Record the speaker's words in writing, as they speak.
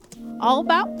All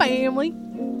about family.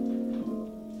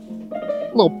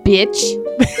 Little bitch.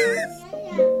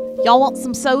 Y'all want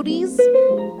some sodies?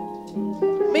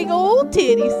 Big old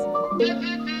titties.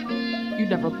 You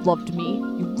never loved me,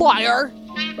 you liar.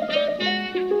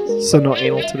 So no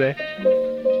anal today.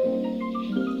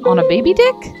 On a baby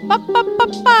dick?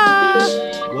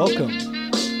 Ba-ba-ba-ba. Welcome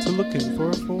to Looking for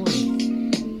a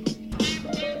Foreign.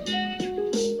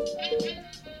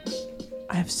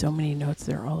 I have so many notes.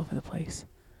 They're all over the place.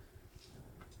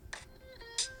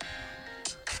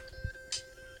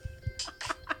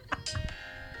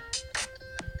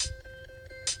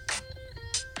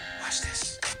 Watch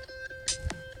this.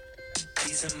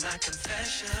 These are my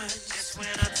confessions. Just when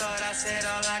I thought I said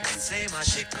all I could say, my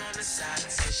chick on the side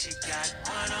says she got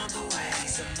one on the way.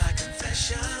 These are my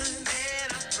confessions. Man,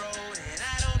 I'm thrown and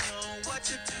I don't know what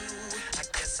to do. I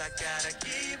guess I gotta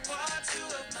give you part two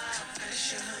of my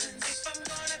confessions. If I'm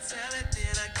gonna tell it,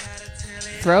 then I gotta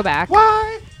tell it. Throwback.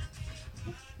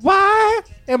 Why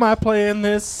am I playing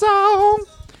this song?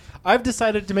 I've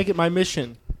decided to make it my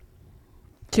mission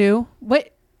Two.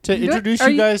 Wait. to introduce Are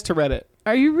you guys to Reddit.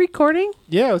 Are you recording?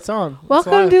 Yeah, it's on. It's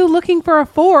Welcome live. to Looking for a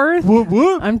Fourth. Whoop,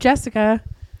 whoop. I'm Jessica.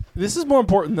 This is more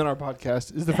important than our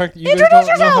podcast. Is the fact that you Introduce guys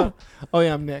don't know yourself! Oh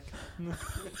yeah, I'm Nick.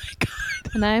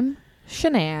 And I'm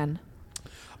Shanann.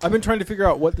 I've been trying to figure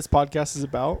out what this podcast is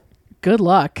about. Good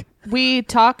luck. We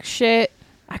talk shit.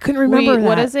 I couldn't remember that.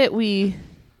 What is it?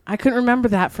 I couldn't remember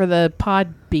that for the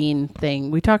Podbean thing.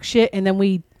 We talk shit and then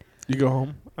we You go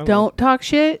home. I don't talk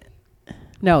shit.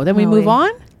 No, then we No, move we- on.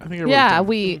 know. I think I wrote it Yeah, down.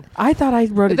 we. I thought I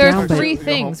wrote it There's down. but three We go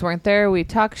things, home. weren't there? We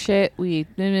talk shit, we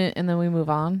and then we move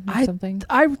on. Or something.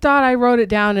 I thought I wrote it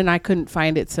down and I couldn't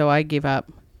find it, so I gave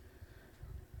up.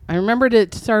 I remembered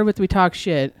it started with we talk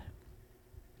shit.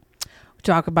 We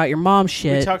talk about your mom's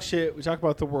shit. We talk shit. We talk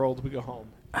about the world. We go home.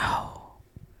 Oh,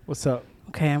 What's up?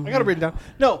 okay. I got it written down.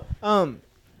 No,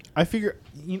 I figure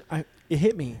it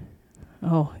hit me.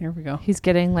 Oh, here we go. He's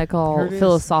getting like all Here it is.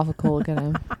 philosophical. Look at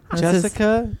him. This is-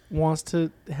 Jessica wants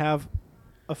to have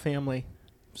a family,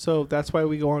 so that's why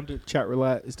we go on to Chat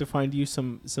Roulette is to find you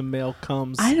some male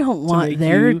comes. I don't to want make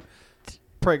their. you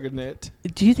pregnant.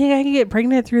 Do you think I can get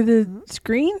pregnant through the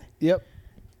screen? Yep.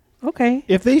 Okay.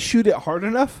 If they shoot it hard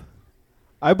enough,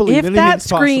 I believe If anything's that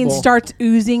screen possible. starts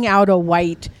oozing out a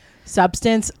white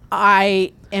substance,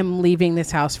 I am leaving this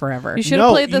house forever. You should have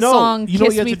No, played the you know- song you know what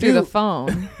 "Kiss you have Me to Through do? the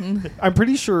Phone." I'm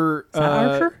pretty sure that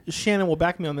Archer? Shannon will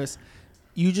back me on this.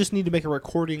 You just need to make a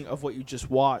recording of what you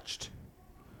just watched.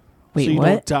 Wait, so you what?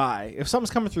 don't die. If something's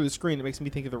coming through the screen, it makes me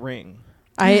think of The Ring.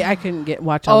 I couldn't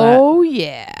watch all that. Oh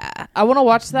yeah, I want to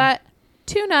watch that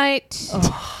tonight.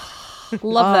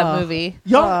 Love that movie.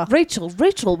 Y'all, Rachel,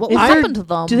 what Is happened to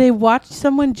them? Do they watch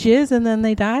someone jizz and then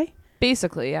they die?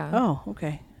 Basically, yeah. Oh,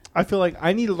 okay. I feel like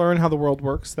I need to learn how the world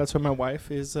works. That's why my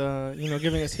wife is,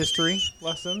 giving us history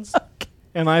lessons,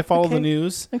 and I follow the Okay.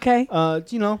 news. Okay.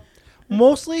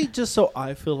 Mostly just so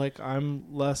I feel like I'm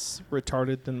less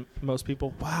retarded than most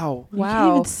people. Wow,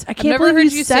 Wow. I I've can't never believe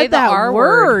heard you you said say the that R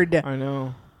word. I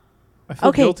know. I feel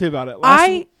Okay, guilty about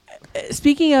it.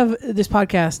 Speaking of this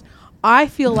podcast, I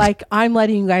feel like I'm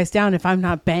letting you guys down if I'm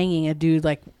not banging a dude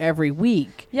like every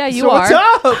week. Yeah, you so are.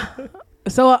 what's up?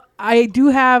 So I do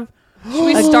have. Should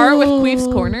we start with Queef's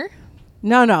Corner?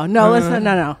 No, let's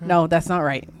not. No, that's not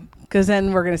right. Because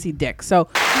then we're gonna see dick. So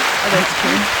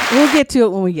we'll get to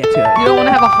it when we get to it. You don't want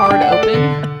to have a hard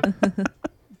open.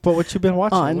 But what you been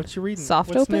watching? On. What you reading? Soft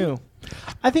What's open? new?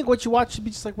 I think what you watch should be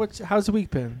just like, how's the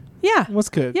week been? Yeah. What's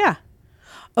good? Yeah.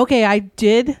 Okay, I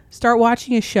did start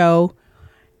watching a show,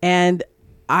 and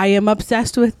I am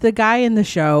obsessed with the guy in the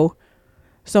show,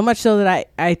 so much so that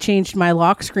I changed my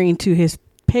lock screen to his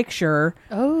picture,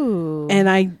 Oh. and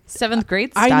I 7th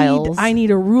grade styles. I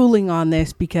need a ruling on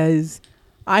this because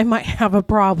I might have a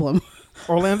problem.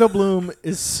 Orlando Bloom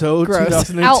is so Gross.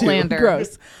 2002. Outlander.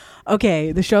 Gross.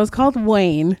 Okay, the show's called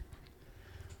Wayne.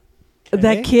 Okay.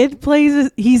 That kid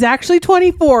he's actually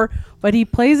 24, but he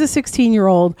plays a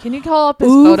 16-year-old. Can you call up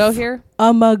his Oof. photo here?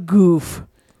 I'm a goof.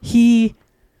 He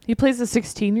plays a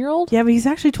 16-year-old? Yeah, but he's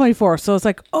actually 24, so it's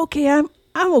like, okay, I'm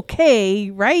okay,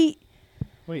 right?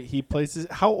 Wait, he plays this.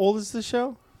 How old is the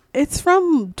show? It's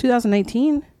from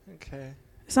 2019. Okay.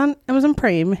 It's on Amazon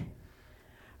Prime.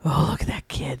 Oh, look at that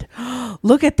kid.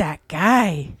 Look at that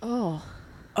guy. Oh.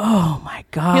 Oh, my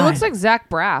God. He looks like Zach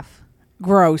Braff.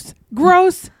 Gross.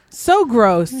 So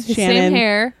gross, Shannon. Same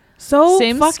hair. So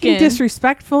same fucking skin.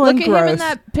 disrespectful Look and at gross. him in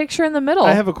that picture in the middle.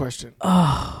 I have a question.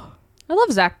 I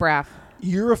love Zach Braff.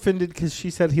 You're offended because she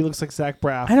said he looks like Zach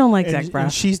Braff. I don't like and, Zach Braff.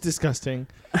 And she's disgusting.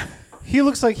 He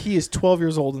looks like he is 12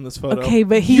 years old in this photo. Okay,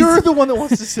 but you're the one that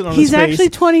wants to sit on his he's face. actually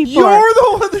 24. You're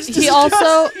the one that's He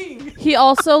also disgusting. He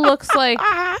also looks like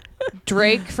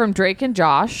Drake from Drake and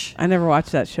Josh. I never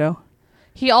watched that show.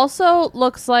 He also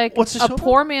looks like What's the a show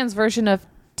poor man's version of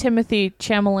Timothy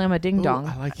Chamalama Ding Ooh, Dong.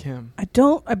 I like him.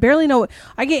 I barely know.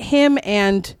 I get him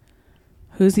and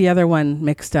who's the other one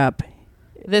mixed up?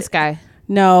 This guy.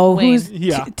 No, Wayne. who's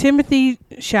Yeah. Timothy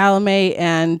Chalamet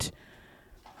and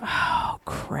oh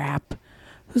crap,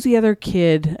 who's the other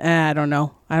kid? I don't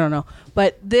know.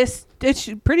 But it's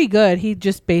pretty good. He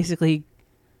just basically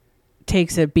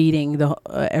takes a beating the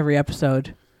every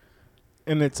episode.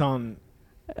 And it's on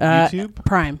Uh, YouTube?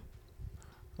 Prime.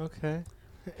 Okay.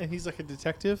 And he's like a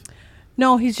detective?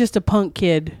 No, he's just a punk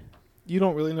kid. You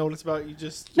don't really know what it's about. You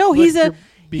just No, let he's your a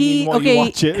being while you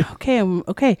watch it.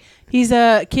 Okay. He's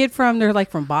a kid they're like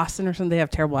from Boston or something. They have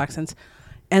terrible accents.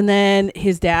 And then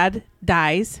his dad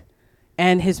dies,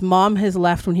 and his mom has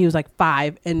left when he was like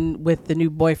 5, and with the new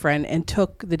boyfriend, and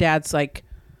took the dad's like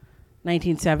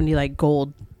 1970 like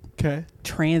gold Okay.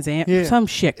 Trans Am, Yeah. some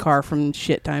shit car from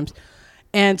shit times.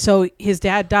 And so his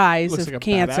dad dies Looks of like a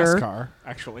cancer. badass car,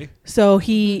 actually. So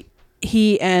he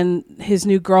and his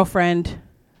new girlfriend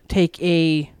take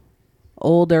a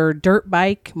older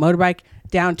motorbike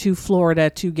down to Florida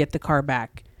to get the car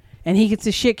back. And he gets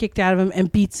the shit kicked out of him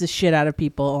and beats the shit out of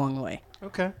people along the way.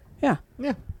 Okay. Yeah.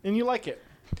 Yeah. And you like it.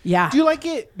 Yeah. Do you like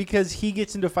it because he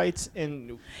gets into fights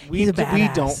and He's a we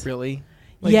badass. don't really?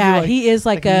 Yeah, you he is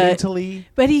like a mentally.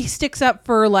 but he sticks up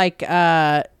for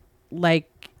he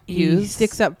Youth?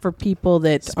 sticks up for people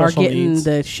that Special are getting needs.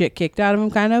 the shit kicked out of him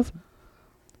kind of.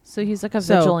 So he's like a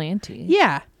So- vigilante.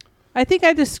 Yeah. I think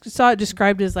I just saw it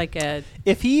described as like a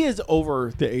If he is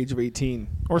over the age of 18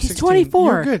 or he's 16,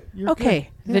 24. you're good. You're okay. good.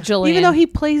 Yeah. Vigilante. Even though he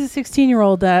plays a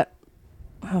 16-year-old that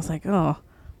I was like, "Oh,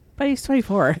 but he's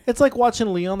 24." It's like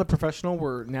watching Leon the Professional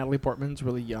where Natalie Portman's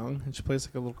really young and she plays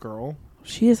like a little girl.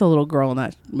 She is a little girl in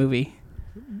that movie.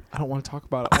 I don't want to talk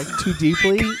about it like too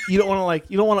deeply. You don't want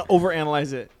to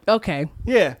overanalyze it. Okay.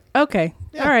 Yeah. Okay.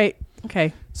 Yeah. All right.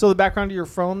 Okay. So the background of your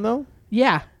phone though,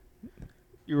 Yeah.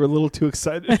 you were a little too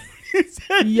excited. You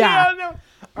said, Yeah. No.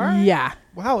 All right. Yeah.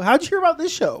 Wow. How'd you hear about this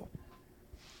show?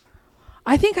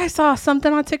 I think I saw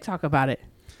something on TikTok about it.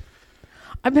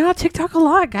 I've been on TikTok a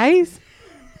lot, guys.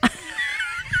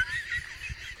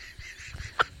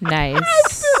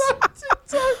 Nice.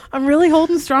 I'm really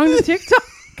holding strong to TikTok.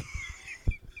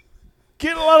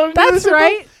 Get a lot of That's news about-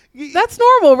 right. That's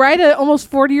normal, right? An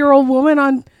almost 40-year-old woman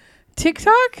on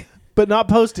TikTok? but not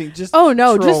posting. Just Oh,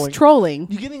 no. trolling. Just trolling.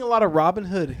 You're getting a lot of Robin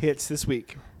Hood hits this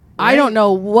week. I don't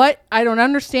know what. I don't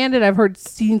understand it. I've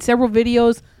seen several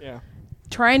videos Yeah.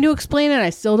 trying to explain it. I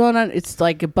still don't. It's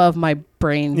like above my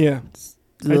brain. Yeah.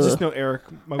 I Ugh. just know Eric,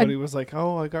 my buddy, was like,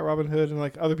 "Oh, I got Robin Hood," and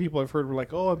like other people I've heard were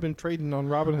like, "Oh, I've been trading on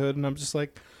Robin Hood," and I'm just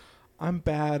like, "I'm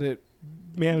bad at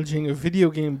managing a video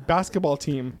game basketball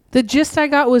team." The gist I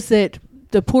got was that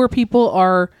the poor people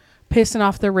are pissing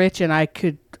off the rich, and I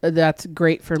could. That's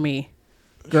great for me.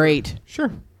 Great.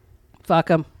 Sure, Fuck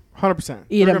them. 100%.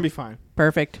 Eat They're 'em. gonna be fine.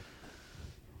 Perfect.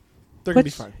 They're gonna be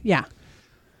What's- fine. Yeah.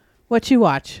 What you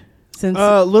watch? Since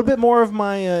A little bit more of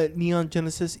my Neon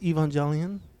Genesis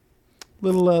Evangelion,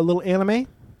 little anime,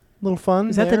 little fun.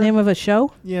 is that there. the name of a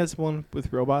show? Yeah, it's one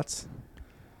with robots.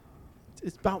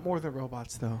 It's about more than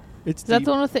robots, though. It's Is that deep.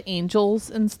 the one with the angels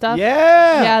and stuff?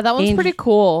 Yeah, Yeah, that one's Angel- pretty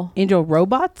cool. Angel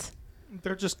Robots?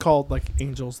 They're just called like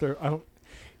angels.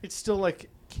 It's still like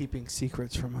keeping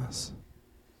secrets from us.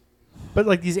 But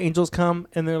like these angels come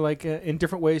and they're like in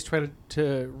different ways try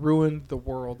to ruin the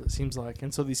world. It seems like,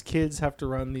 and so these kids have to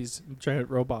run these giant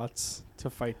robots to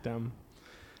fight them.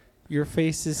 Your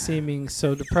face is seeming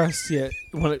so depressed, yet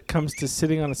when it comes to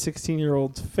sitting on a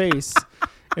 16-year-old's face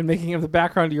and making it the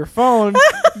background of your phone,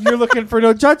 you're looking for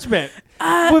no judgment.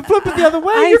 We'll flip it the other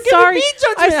way. I'm You're sorry. giving me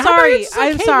judgment. I'm How about sorry. it's okay,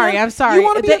 I'm sorry. man? I'm sorry. You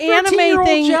wanna be The a 13-year-old anime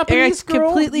thing, Japanese I girl?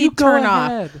 completely You go turn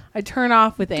off. ahead. I turn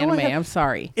off with Go anime. ahead. I'm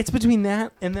sorry. It's between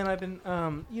that and then I've been,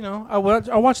 I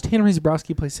watched Henry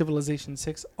Zabrowski play Civilization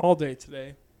 6 all day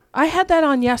today. I had that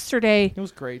on yesterday. It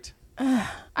was great.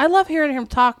 I love hearing him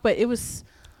talk, but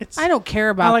I don't care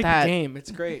about I like that. the game. It's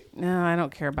great. No, I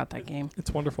don't care about that game.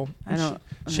 It's wonderful. I don't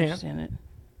Shan, understand it.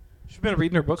 she's been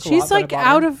reading her book a lot. She's that I like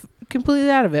bought her.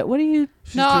 completely out of it. What do you?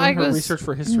 She's No, doing I her was- research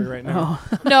for history right now.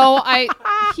 Oh, No,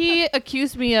 he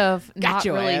accused me of Got not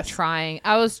your really ass. trying.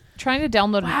 I was trying to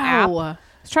download an app. I wow.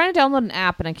 was trying to download an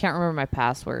app and I can't remember my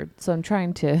password, so I'm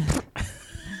trying to.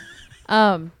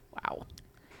 Wow.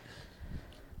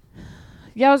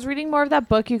 Yeah, I was reading more of that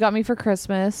book you got me for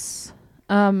Christmas.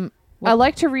 I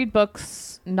like to read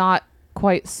books not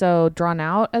quite so drawn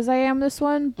out as I am this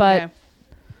one, but Okay.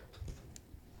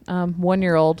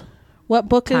 1-year-old. What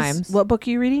book Times. What book are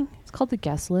you reading? It's called The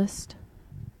Guest List.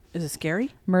 Is it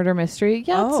scary? Murder mystery.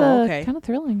 Yeah, it's Oh, okay. kind of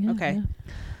thrilling. Yeah, Okay.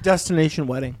 Destination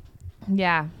Wedding.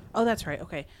 Yeah. Oh, that's right.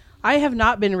 Okay. I have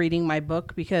not been reading my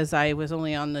book because I was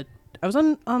only on the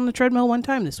on the treadmill one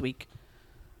time this week.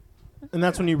 And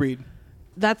that's when you read.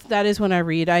 That is when I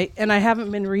read. I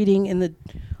haven't been reading in the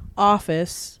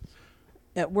office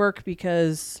at work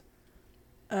because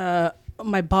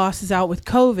my boss is out with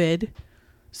COVID,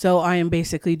 so I am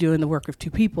basically doing the work of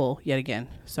two people yet again.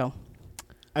 So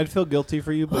I'd feel guilty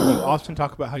for you, but you often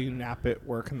talk about how you nap at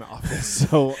work in the office.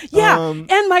 So yeah,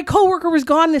 and my coworker was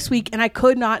gone this week, and I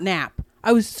could not nap.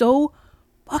 I was so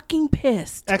fucking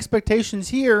pissed. expectations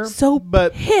here. So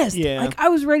but pissed. yeah. Like I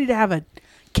was ready to have a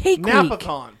cake week.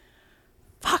 Napathon.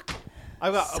 Fuck.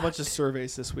 I've got a bunch of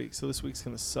surveys this week, so this week's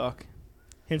gonna suck.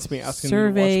 Hence me asking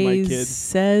Surveys me to watch my kid.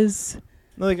 says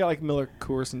No, they got like Miller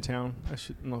Coors in town. I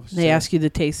should know. they ask you the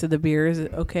taste of the beer. Is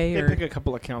it okay? They Or pick a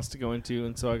couple accounts to go into,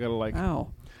 and so I gotta like. oh,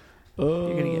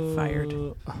 you're gonna get fired.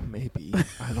 Maybe.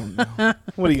 I don't know.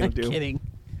 What are you gonna do? Kidding.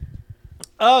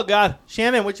 Oh God,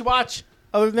 Shannon, what you watch?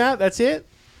 Other than that, that's it.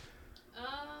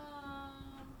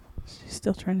 She's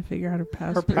still trying to figure out her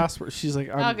password. Her password. She's like,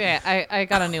 Okay, I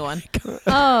got a new one.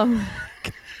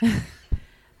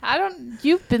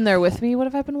 You've been there with me. What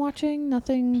have I been watching?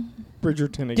 Nothing.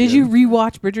 Bridgerton again. Did you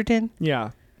rewatch Bridgerton?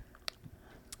 Yeah.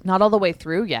 Not all the way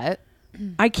through yet.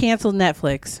 I canceled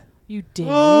Netflix. You did.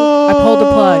 I pulled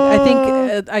the plug. I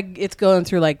think it's going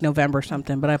through like November or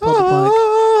something, but I pulled the plug.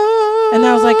 And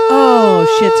I was like,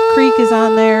 oh, Schitt's Creek is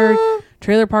on there.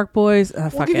 Trailer Park Boys. We'll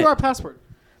Fuck give it. you our password.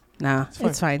 Nah, fine.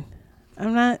 it's fine.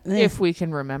 I'm not. If we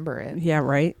can remember it. Yeah,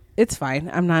 right. It's fine.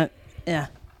 I'm not. Yeah.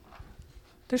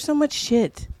 There's so much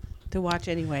shit to watch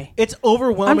anyway. It's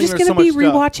overwhelming. I'm just There's going so to be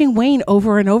much stuff. rewatching Wayne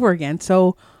over and over again.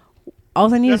 So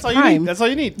all I need That's is all you time. need. That's all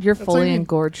you need. You're That's all fully you need.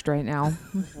 engorged right now.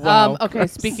 Wow. Okay,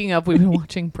 speaking of, we've been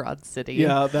watching Broad City.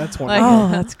 Yeah, that's one. Like- Oh,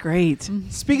 that's great.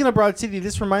 Speaking of Broad City,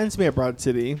 this reminds me of Broad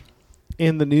City.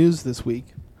 In the news this week,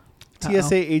 Uh-oh.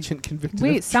 TSA agent convicted.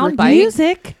 Wait, of sound trick- bite?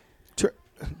 Music. Do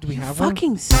we You have one?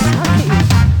 fucking suck.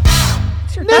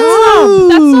 That's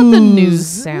not the news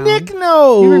sound. Nick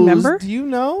knows. You remember? Do you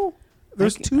know?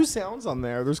 There's ca- two sounds on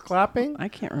there. There's clapping. I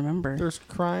can't remember. There's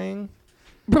crying.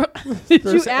 Did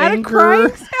there's you add anger. a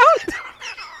crying sound?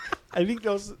 I think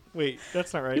those. Wait,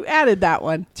 that's not right. You added that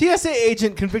one. TSA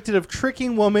agent convicted of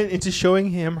tricking woman into showing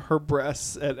him her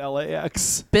breasts at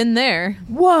LAX. Been there.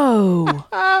 Whoa.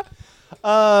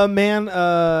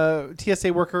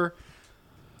 TSA worker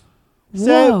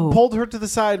said, Whoa. pulled her to the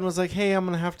side and was like, "Hey, I'm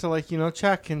gonna have to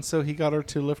check." And so he got her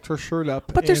to lift her shirt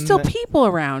up. But there's and still people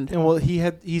around. And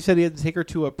he said he had to take her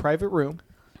to a private room.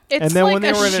 It's and then like when they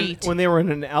a were sheet. when they were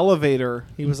in an elevator,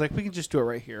 he was like, "We can just do it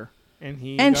right here." And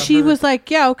And got she her- was like,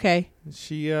 yeah, okay.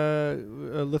 She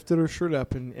lifted her shirt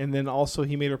up, and then also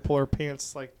he made her pull her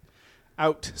pants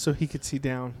out so he could see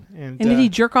down. And And did he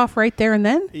jerk off right there and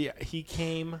then? Yeah, he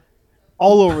came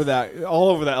all over that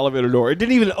elevator door. It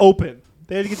didn't even open.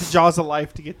 They had to get the jaws of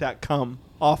life to get that cum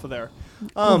off of there.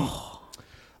 How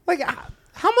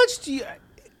much do you?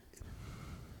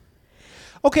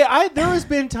 Okay, there has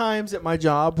been times at my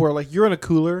job where you're in a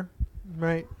cooler,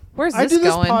 right? Where's I this do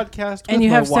this going? podcast And with you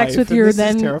my have sex wife, with and your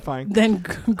this is terrifying. then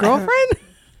girlfriend?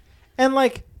 And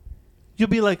you'll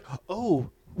be like, "Oh,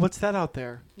 what's that out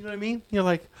there?" You know what I mean? You're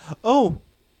like, "Oh,"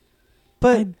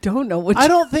 but I don't know what I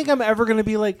don't think I'm ever gonna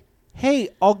be like, "Hey,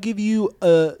 I'll give you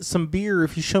some beer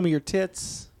if you show me your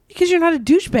tits." because you're not a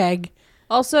douchebag.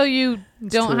 Also, you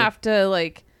It's don't true. have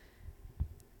to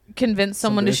convince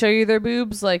someone to Somebody. show you their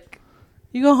boobs.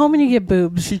 You go home and you get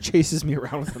boobs. She chases me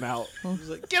around with them out. She's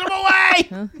like, "Get them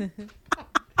away!"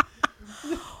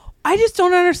 I just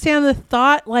don't understand the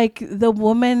thought. The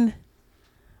woman,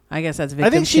 I guess that's victim I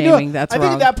think she shaming. knew. That's I wrong.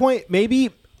 think at that point,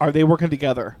 maybe are they working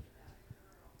together?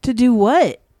 To do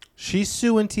what? She's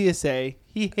suing TSA.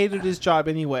 He hated his job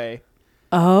anyway.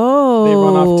 Oh, They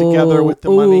run off together with the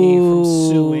money from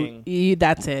suing.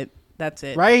 That's it. That's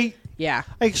it. Right? Yeah.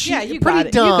 She, you pretty got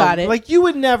it. dumb. You got it. You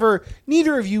would never.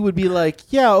 Neither of you would be like,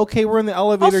 "Yeah, okay, we're in the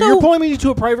elevator. Also- You're pulling me to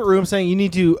a private room, saying you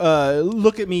need to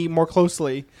look at me more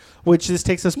closely." Which this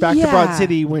takes us back to Broad Yeah.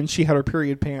 City when she had her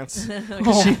period pants.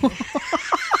 Oh.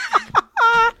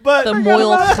 But the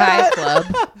Moyle High Club.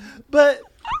 But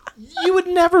you would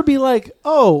never be like,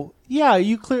 "Oh, yeah,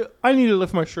 I need to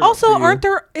lift my shirt." Also, up for you." aren't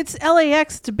there? It's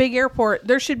LAX. It's a big airport.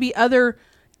 There should be other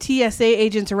TSA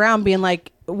agents around being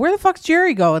like, "Where the fuck's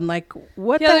Jerry going?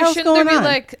 What Yeah, the there hell's shouldn't going there on?"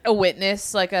 be a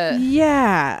witness, a.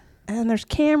 Yeah, and there's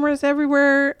cameras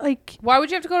everywhere. Why would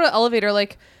you have to go to an elevator?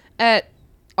 At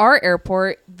our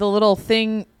airport, the little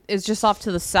thing is just off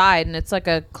to the side, and it's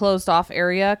a closed off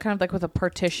area, kind of with a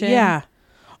partition. yeah.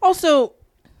 Also,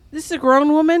 this is a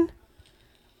grown woman.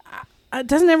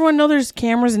 Doesn't everyone know there's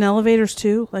cameras in elevators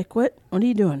too? Like, what? What are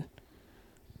you doing?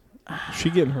 She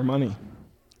getting her money.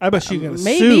 I bet she's gonna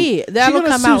maybe. sue. That'll She's gonna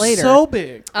come sue out later. So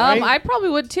big. Right? I probably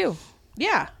would too.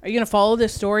 Yeah. Are you gonna follow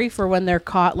this story for when they're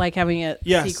caught, like having a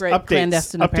secret updates.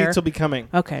 clandestine affair? Updates will be coming.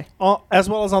 Okay. As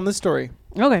well as on this story.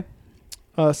 Okay.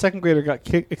 A second grader got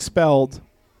expelled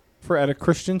for at a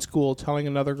Christian school telling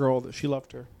another girl that she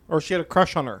loved her. Or she had a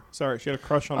crush on her. Sorry, she had a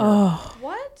crush on her. Oh.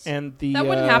 What? And the That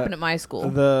wouldn't happen at my school.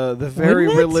 The very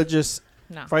Wouldn't it? religious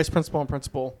No. vice principal and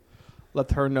principal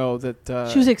let her know that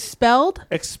She was expelled,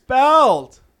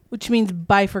 expelled. which means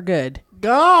bye for good.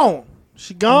 Gone.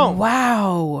 She gone.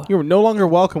 Wow. You are no longer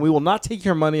welcome. We will not take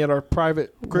your money at our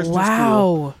private Christian school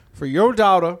Wow. for your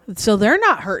daughter. So they're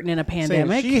not hurting in a Saying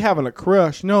pandemic. she having a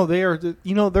crush. No, they are.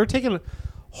 They're taking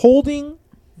holding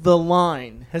the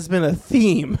line has been a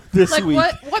theme this Like week.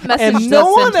 what message And does no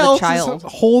send one to the else child?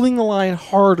 is holding the line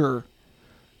harder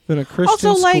than a Christian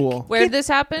Also, like, school. Where did this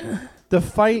happen? The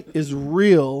fight is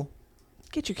real.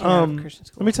 Get your kid out of Christian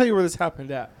school. Let me tell you where this happened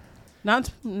at.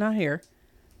 Not here.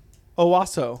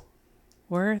 Owasso.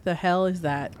 Where the hell is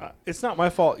that? It's not my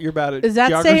fault. You're bad at Does that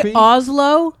geography. say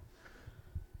Oslo?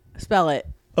 Spell it.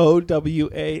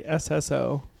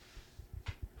 Owasso.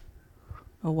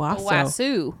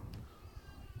 Owasso.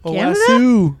 Owasso. Canada?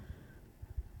 Owasso.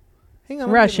 Hang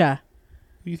on. Russia.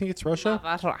 You think it's Russia?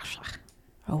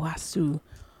 Owasso.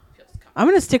 I'm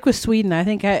going to stick with Sweden. I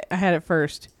think I had it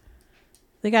first.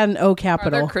 They got an O Are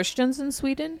capital. there Christians in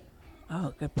Sweden?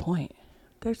 Oh, good point.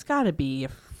 There's got to be a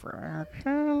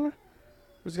fraction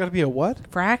There's got to be a what?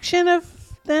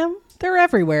 of them. They're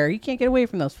everywhere. You can't get away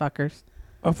from those fuckers.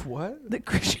 Of what? The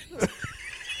Christians.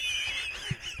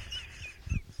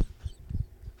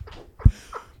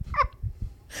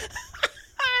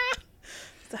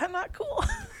 Is that not cool?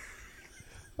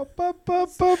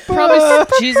 Probably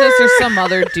Jesus or some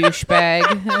other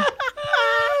douchebag.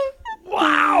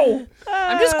 Wow.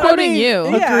 I'm just quoting you.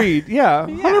 Yeah. Agreed. Yeah.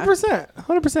 Yeah. 100%.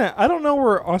 100%. I don't know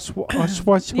where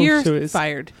Oshkosh You're is.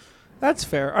 fired. That's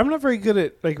fair. I'm not very good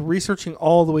at like researching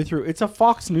all the way through. It's a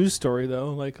Fox News story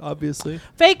though, like obviously.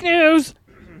 Fake news.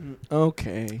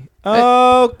 Okay. What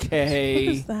Okay.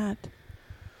 is that?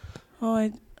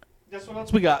 Oh, Guess what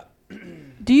else we got?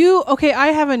 do you? Okay, I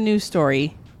have a news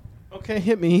story. Okay,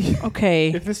 hit me.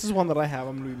 Okay. If this is one that I have,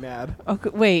 I'm gonna be mad. Okay.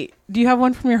 Wait. Do you have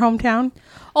one from your hometown?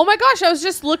 Oh my gosh, I was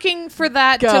just looking for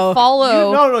that Go. to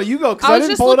follow. No, you go. 'Cause I was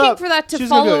didn't just pull it looking up. for that to She's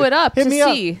gonna follow do it up Hit to me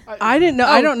up. see. I didn't know.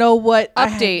 I Oh, don't know what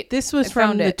update. This was I from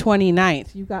found the it.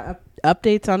 29th. You got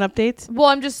updates on updates? Well,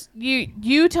 I'm just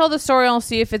you tell the story. I'll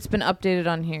see if it's been updated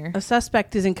on here. A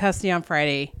suspect is in custody on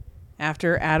Friday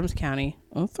after Adams County.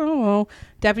 Othello.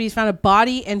 Deputies found a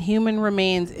body and human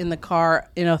remains in the car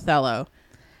in Othello.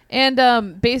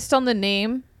 And based on the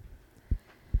name,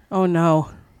 Oh no.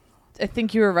 I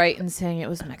think you were right in saying it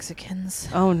was Mexicans.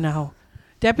 Oh no.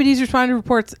 Deputies responded to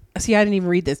reports. See, I didn't even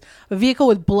read this. A vehicle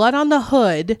with blood on the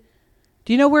hood.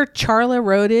 Do you know where Charla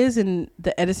Road is in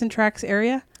the Edison Tracks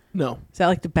area? No. Is that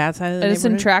like the bad side of the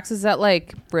Edison neighborhood? Tracks, is that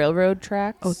like railroad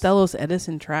tracks? Othello's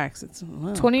Edison Tracks. It's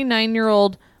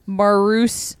 29-year-old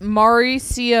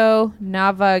Mauricio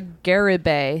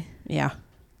Navagaribe. Yeah.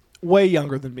 Way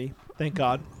younger than me. Thank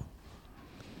God.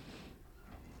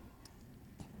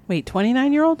 Wait,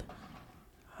 29-year-old?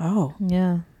 Oh.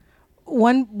 Yeah.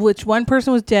 One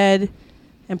person was dead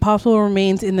and possible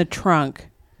remains in the trunk.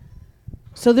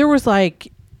 So there was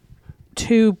like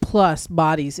 2+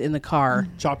 bodies in the car.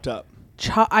 Chopped up.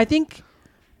 I think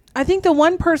the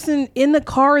one person in the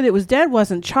car that was dead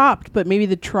wasn't chopped, but maybe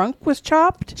the trunk was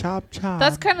chopped. Chop.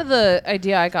 That's kind of the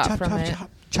idea I got from it.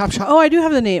 Chop. Oh, I do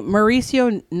have the name.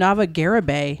 Mauricio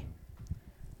Navagaribe.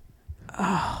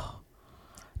 Oh.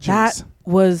 That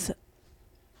was...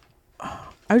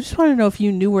 I just want to know if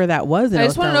you knew where that was in I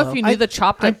just want to know Othello. if you knew the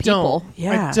chopped up people. Don't.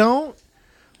 Yeah. I don't.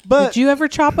 But Did you ever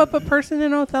chop up a person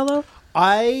in Othello?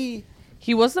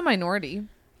 He was the minority.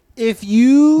 If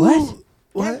you What? Yeah,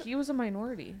 What? he was a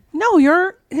minority. No,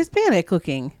 you're Hispanic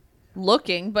looking.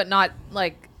 Looking, but not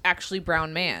like actually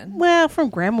brown man. Well, from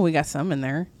Grandma, we got some in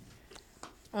there.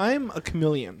 I'm a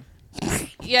chameleon.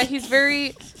 Yeah, he's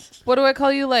very. What do I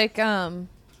call you? Like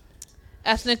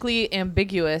ethnically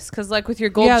ambiguous. Because like with your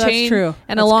gold Yeah, that's chain true.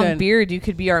 and That's a long good. beard, you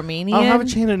could be Armenian. I don't have a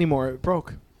chain anymore. It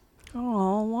broke.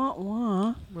 Oh,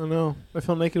 wah. I know. I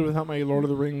feel naked without my Lord of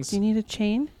the Rings. Do you need a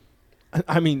chain?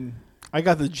 I mean, I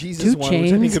got the Jesus 2 one, which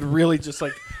I think chains? could really just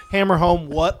like hammer home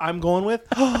what I'm going with.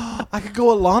 I could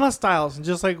go Alana styles and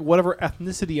just like whatever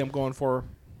ethnicity I'm going for.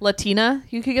 Latina.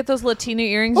 You could get those Latina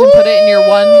earrings and put it in your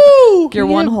Ooh!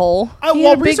 one You hole. He had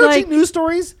While a big, researching like- news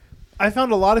stories, I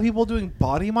found a lot of people doing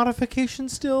body modification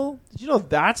still. Did you know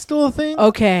that's still a thing?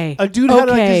 Okay. A dude had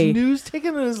like his nose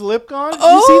taken and his lip gone. Did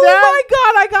Oh you see that? my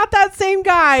god, I got that same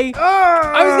guy.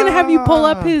 I was gonna have you pull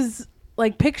up his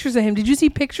like pictures of him. Did you see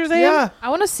pictures of him? Yeah. I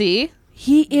want to see.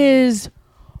 He is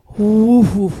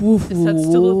woof, woof, woof, Is that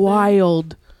still a thing?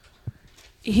 wild.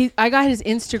 I got his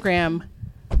Instagram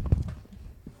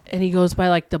and he goes by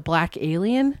like the Black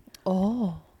Alien.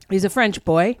 Oh. He's a French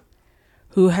boy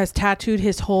who has tattooed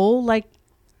his whole like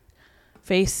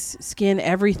face, skin,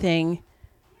 everything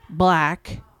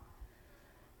black.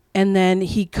 And then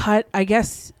he cut, I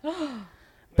guess,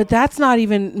 but that's not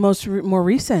even more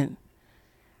recent.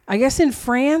 I guess in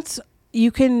France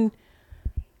you can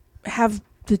have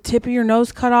the tip of your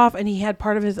nose cut off, and he had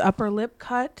part of his upper lip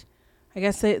cut. I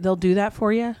guess they'll do that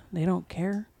for you. They don't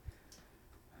care.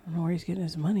 I don't know where he's getting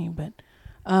his money, but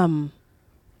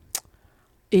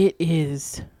it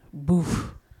is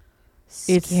boof.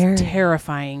 It's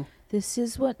terrifying. This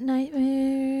is what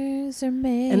nightmares are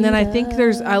made. And then I think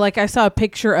I saw a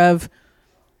picture of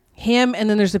him, and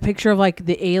then there's a picture of like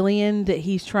the alien that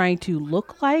he's trying to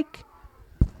look like.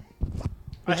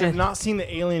 I have not seen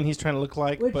the alien he's trying to look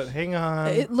like, but hang on.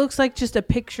 It looks like just a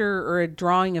picture or a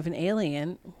drawing of an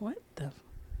alien. What the?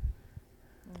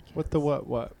 What the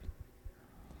what?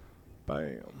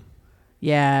 Bam.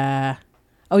 Yeah.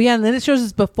 Oh yeah, and then it shows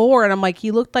us before, and I'm like,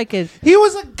 he looked like He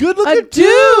was a good-looking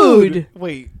dude.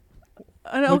 Wait.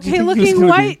 An What do you think he was okay-looking gonna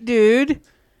white dude.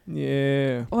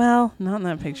 Yeah. Well, not in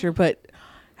that picture, but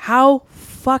how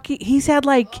fucking... He's had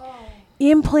like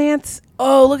implants.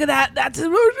 Oh, look at that. That's his...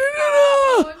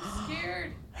 Oh, I'm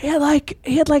scared. He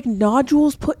had like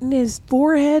nodules put in his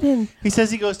forehead, and He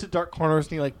says he goes to dark corners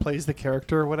and he like plays the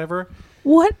character or whatever.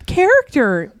 what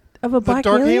character of a The black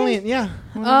dark alien? alien, yeah.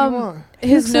 What do you want?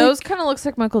 His Looks nose like- kind of looks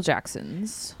like Michael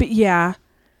Jackson's. But yeah,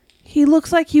 he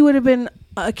looks like he would have been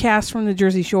a cast from the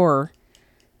Jersey Shore.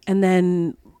 And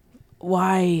then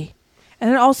why?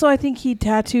 And then also I think he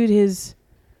tattooed his...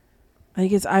 I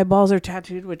think his eyeballs are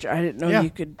tattooed, which I didn't know Yeah. you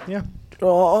could... Yeah.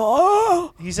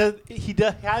 Oh, He said he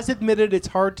has admitted it's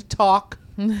hard to talk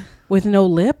with no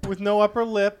lip? with no upper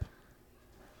lip.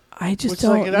 I just Which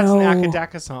don't like that's know. an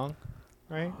Akadaka song,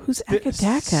 right? Who's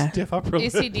Akadaka? Stiff upper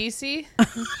lip. ACDC?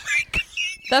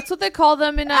 That's what they call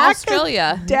them in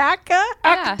Australia. Daka?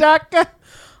 Yeah. Akadaka.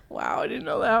 Wow, I didn't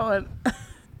know that one.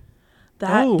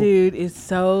 That Oh. dude is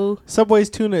so... Subway's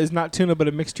tuna is not tuna, but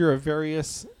a mixture of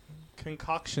various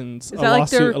concoctions. Is A that like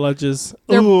lawsuit alleges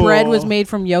Their Ooh. bread was made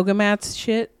from yoga mats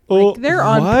shit. Oh, Like, they're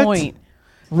on what? point.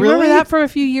 You Really? remember that from a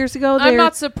few years ago? I'm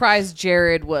not surprised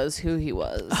Jared was who he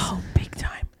was. Oh, big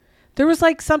time. There was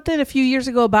like something a few years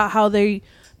ago about how they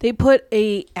put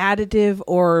a additive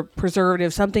or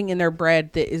preservative, something in their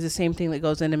bread that is the same thing that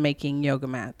goes into making yoga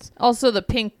mats. Also, the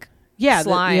pink Yeah,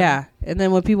 slime. yeah. And then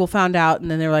when people found out,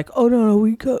 and then they were like, "Oh no,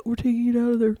 we're taking it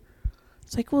out of there."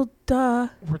 It's like, well, duh.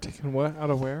 We're taking what out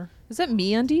of where? Is that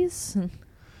MeUndies?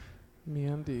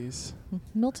 MeUndies.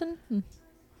 Milton?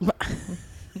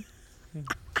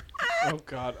 Oh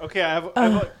God. Okay, I have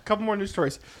a couple more news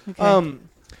stories. Okay.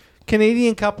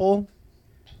 Canadian couple.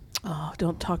 Oh,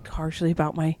 don't talk harshly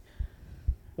about my.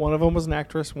 One of them was an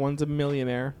actress. One's a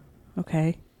millionaire.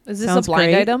 Okay. Is this Sounds a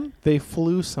blind great. item? They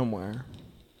flew somewhere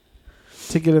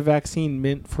to get a vaccine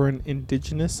meant for an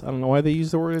indigenous. I don't know why they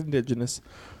use the word indigenous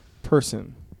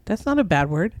person, That's not a bad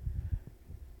word.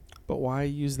 but why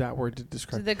use that word to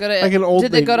describe? Did they go to Like an old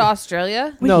Did they go to lady.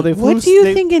 Australia? No, Wait, they flew. what do you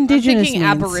they- think I'm indigenous thinking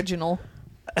means? Aboriginal.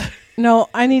 No,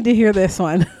 I need to hear this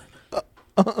one.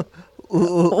 like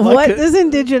What does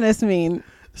indigenous mean?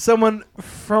 someone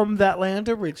from that land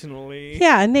originally?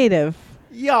 Yeah, a native.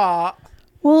 Yeah,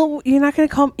 Well, you're not going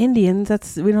to call them Indians.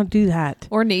 We don't do that.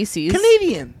 Or Nacy's.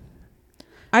 Canadian.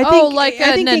 I Oh, think like I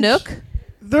a think they- Nanook?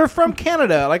 They're from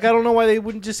Canada. Like I don't know why they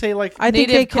wouldn't just say like I think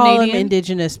Native they call them Canadian?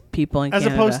 indigenous people in as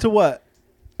Canada. opposed to what?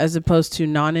 As opposed to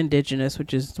non-indigenous,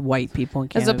 which is white people in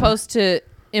As Canada. opposed to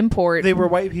import. They were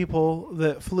white people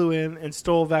that flew in and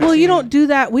stole vaccine. Well, you don't do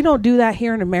that. We don't do that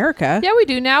here in America. Yeah, we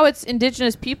do. Now it's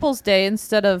Indigenous Peoples Day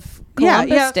instead of yeah, Columbus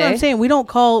that's Day. what I'm saying. We don't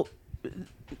call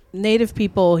native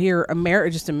people here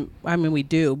America. I mean, we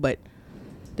do, but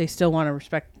they still want to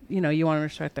respect. You want to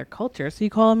respect their culture, so you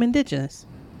call them indigenous.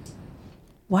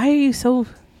 Why are you so?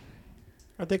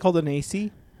 Aren't they called an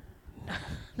AC?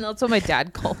 No, that's what my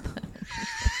dad called them.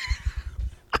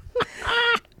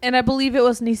 And I believe it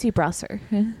was Nisi Brasser.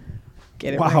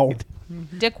 Get it Wow. right.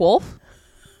 Dick Wolf.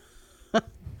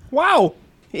 Wow.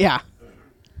 Yeah.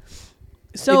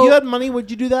 If So you had money, would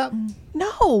you do that?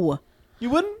 no, You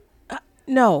wouldn't?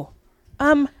 no.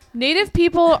 Native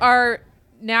people are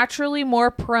naturally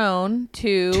more prone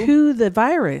to the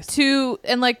virus.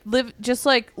 and like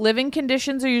living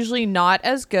conditions are usually not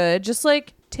as good, just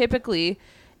like typically,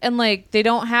 and like they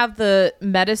don't have the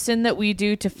medicine that we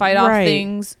do to fight off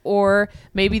things, or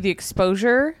maybe the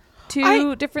exposure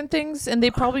to different things, and they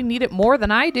probably need it more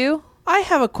than I do. I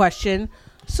have a question.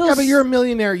 So Yeah, but you're a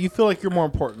millionaire. You feel like you're more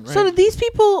important, right? So do these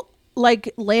people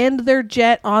like land their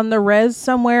jet on the res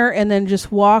somewhere and then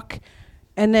just walk,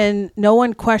 and then no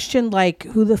one questioned like,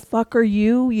 who the fuck are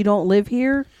you? You don't live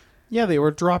here. Yeah, they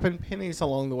were dropping pennies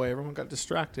along the way. Everyone got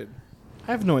distracted.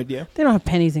 I have no idea. They don't have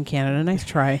pennies in Canada. Nice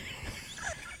try.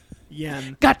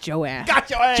 Yen. Got your ass. Got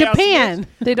your ass, Japan.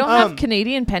 They don't have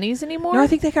Canadian pennies anymore. No, I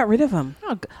think they got rid of them.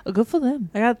 Oh, good for them.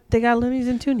 They got loonies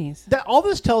and toonies. All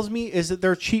this tells me is that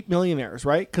they're cheap millionaires,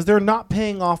 right? Because they're not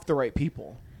paying off the right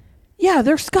people. Yeah,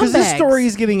 they're scumbags. Because this story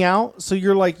is getting out, so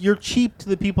you're cheap to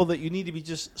the people that you need to be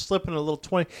just slipping a little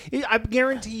 20. I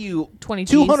guarantee you,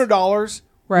 $200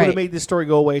 would have made this story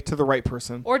go away to the right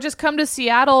person. Or just come to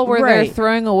Seattle where they're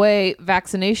throwing away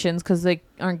vaccinations because they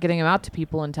aren't getting them out to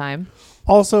people in time.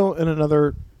 Also, in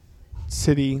another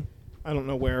city, I don't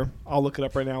know where. I'll look it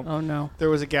up right now. Oh, no. There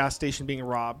was a gas station being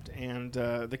robbed, and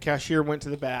the cashier went to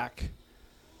the back.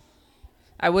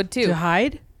 I would too. To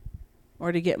hide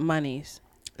or to get monies?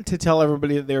 To tell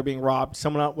everybody that they were being robbed.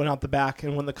 Someone went out the back,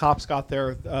 and when the cops got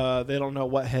there, they don't know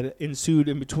what had ensued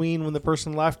in between when the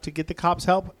person left to get the cops'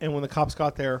 help and when the cops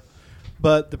got there.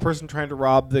 But the person trying to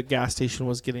rob the gas station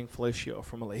was getting fellatio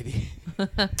from a lady.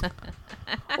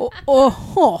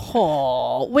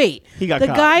 Wait. He got the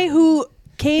caught. Guy who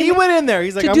came. He went in there.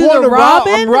 He's like, to I'm do going the to rob.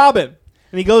 robbing? I'm robbing.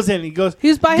 And he goes in. And he goes. He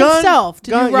was by himself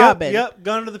to do robbing. Yep.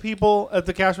 Gun to the people at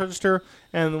the cash register,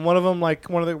 and one of them, like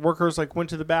one of the workers, like went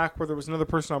to the back where there was another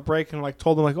person on break, and like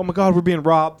told them, like, oh my God, we're being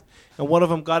robbed. And one of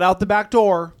them got out the back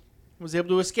door, was able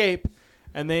to escape,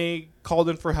 and they called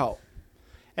in for help.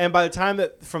 And by the time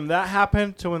that from that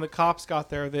happened to when the cops got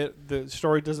there, the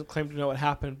story doesn't claim to know what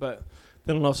happened, but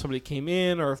they don't know if somebody came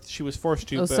in or if she was forced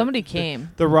to. Oh, somebody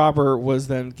came. The robber was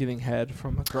then getting head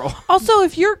from a girl. Also,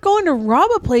 if you're going to rob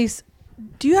a place,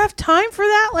 do you have time for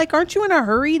that? Like, aren't you in a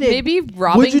hurry to... Maybe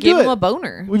robbing gave him a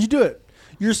boner. Would you do it?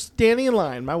 You're standing in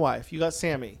line. My wife. You got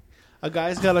Sammy. A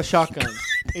guy's got a shotgun.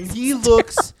 And he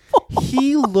looks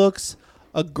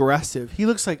aggressive. He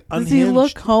looks like unhinged. Does he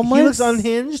look homeless? He looks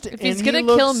unhinged. If he's going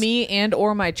to kill me and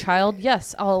or my child,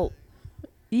 yes, I'll...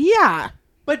 Yeah.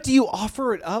 But do you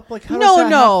offer it up? Like, how does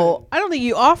that happen? I don't think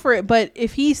you offer it, but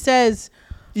if he says...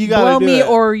 You gotta blow do me it.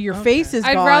 or your face is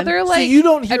I'd gone. rather like. So you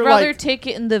don't hear I'd rather like, take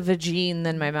it in the vagine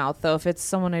than my mouth, though. If it's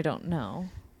someone I don't know,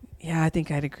 Yeah, I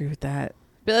think I'd agree with that.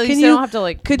 but at least I don't have to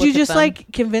like. Could look you at just them.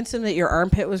 like convince him that your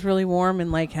armpit was really warm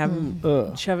and like have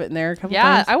him shove it in there a couple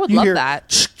Yeah, times? I would you love hear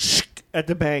that. at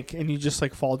the bank, and you just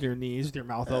like fall to your knees with your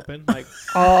mouth open, like,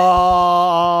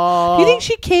 oh. Do you think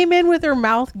she came in with her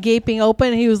mouth gaping open?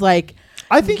 And he was like,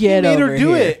 I think he Get made her over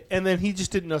do here. it, and then he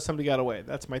just didn't know somebody got away.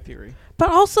 That's my theory. but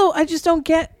also I just don't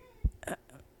get.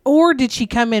 Or did she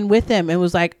come in with him and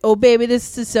was like, "Oh baby,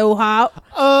 this is so hot.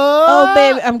 Oh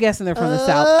baby," I'm guessing they're from the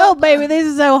south. "Oh baby, this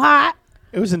is so hot."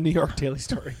 It was a New York Daily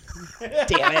Story.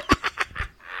 Damn it!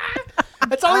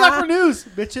 That's all I got for news,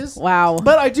 bitches. Wow.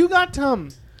 But I do got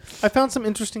I found some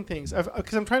interesting things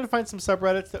because I'm trying to find some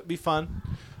subreddits that would be fun.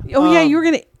 Oh yeah, you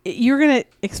were gonna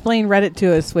explain Reddit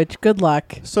to us, which good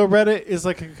luck. So Reddit is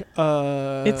like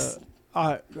It's-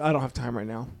 I don't have time right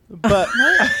now, but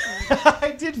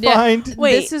I did find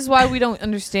Wait. This is why we don't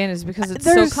understand is because it's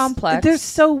They're so complex. They're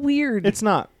so weird. it's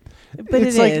not. But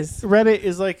it's it like is. Reddit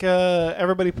is like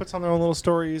everybody puts on their own little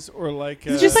stories or like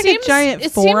It's just like a giant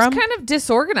it forum. seems kind of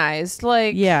disorganized.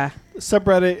 Like Yeah.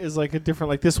 subreddit is like a different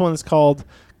like this one is called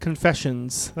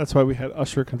Confessions. That's why we had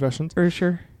Usher Confessions. For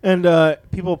sure. And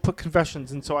people put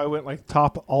confessions, and so I went like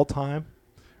top all time,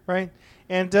 right?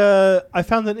 And I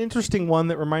found an interesting one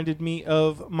that reminded me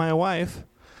of my wife.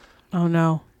 Oh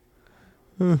no.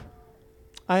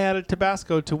 I added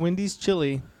Tabasco to Wendy's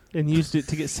chili and used it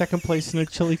to get second place in a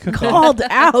chili cook-off. Called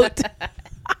out.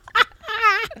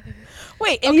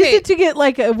 Wait, and you Okay. used it to get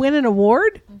like win an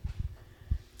award?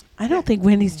 I don't think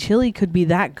Wendy's chili could be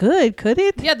that good, could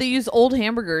it? yeah, they use old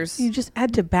hamburgers. You just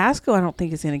add Tabasco. I don't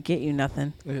think it's going to get you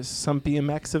nothing. There's some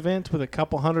BMX event with a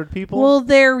couple hundred people. Well,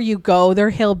 there you go. They're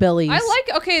hillbillies. I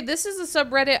like. Okay, this is a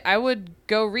subreddit I would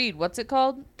go read. What's it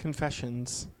called?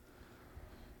 Confessions.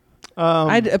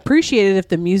 I'd appreciate it if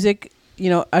the music,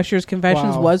 Usher's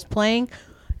Confessions Wow. was playing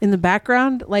in the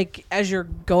background, like as you're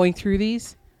going through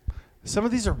these. Some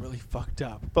of these are really fucked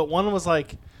up, but one was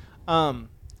like,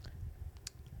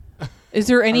 Is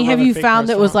there any? I Have run a you fake found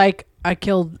that was restaurant.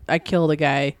 like I killed a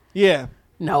guy? yeah,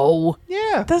 No,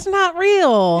 Yeah. that's not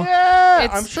real. Yeah.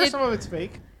 It's- I'm sure it- some of it's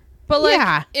fake. But like,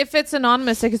 Yeah. if it's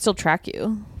anonymous, they can still track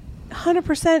you.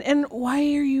 100%. And why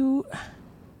are you?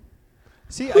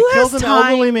 See, Who I killed has an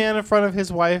time? elderly man in front of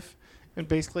his wife and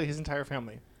basically his entire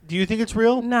family. Do you think it's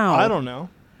real? No. I don't know.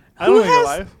 I Who don't know your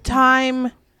has life.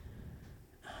 time?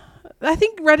 I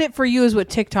think Reddit for you is what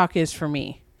TikTok is for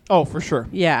me. Oh, for sure.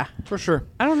 Yeah. For sure.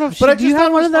 I don't know if But I do you just have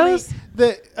thought one it of was those?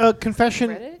 funny. The confession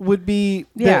Reddit? would be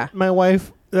Yeah. that my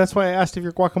wife. That's why I asked if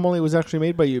your guacamole was actually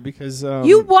made by you because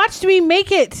You watched me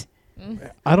make it.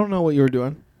 I don't know what you were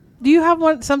doing. Do you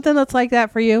have something that's like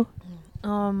that for you?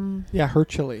 Yeah, her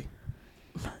chili.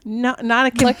 No,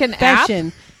 not a Like an app?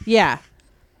 confession. Yeah.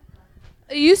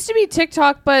 It used to be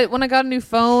TikTok, but when I got a new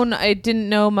phone, I didn't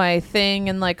know my thing,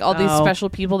 and like all these Oh. special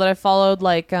people that I followed,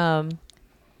 like Or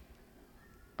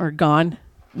gone.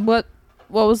 what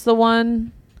was the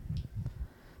one?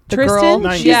 The Tristan?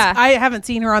 girl? She's- Yeah. I haven't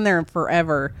seen her on there in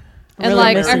forever. I'm And really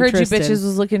like I missing heard Tristan. you bitches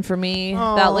was looking for me.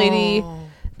 That lady, Oh.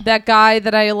 that guy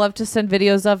that I love to send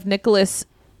videos of, Nicholas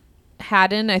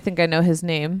Haddon. I think I know his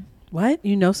name. What?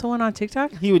 You know someone on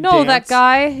TikTok? He would No, that dance.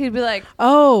 guy. He'd be like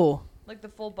Oh. the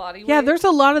full body. Yeah, weight. there's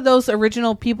a lot of those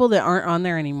original people that aren't on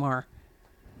there anymore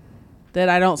that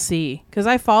I don't see. Because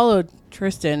I followed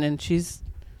Tristan and she's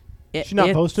not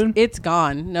it's- posting? It's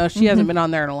gone. No, she hasn't been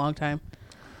on there in a long time.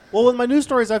 Well, with my news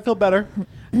stories, I feel better.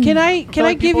 Can I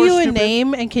like give people are you a stupid.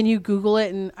 name and can you Google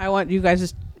it and I want you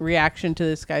guys' reaction to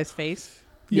this guy's face?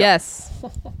 Yes.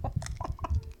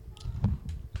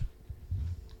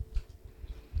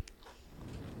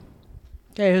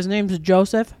 Okay, his name's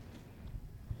Joseph.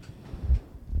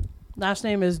 Last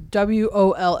name is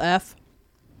WOLFTHAL.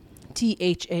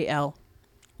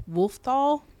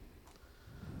 Wolfthal?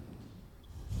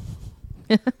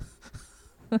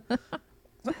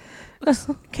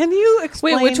 Can you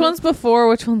explain? Wait, which one's before?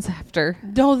 Which one's after?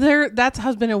 No, that's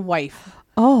husband and wife.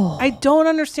 Oh, I don't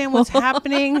understand what's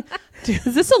happening.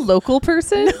 is this a local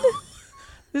person?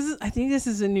 I think this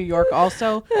is in New York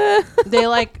also. They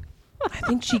I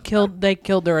think they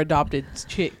killed their adopted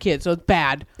kid, so it's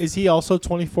bad. Is he also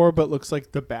 24 but looks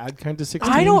like the bad kind of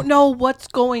 16? I don't know what's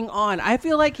going on. I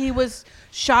feel like he was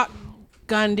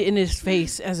shotgunned in his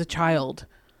face as a child.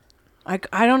 Like,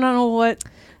 I don't know what.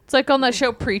 It's like on that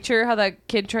show Preacher, how that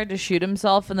kid tried to shoot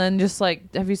himself, and then just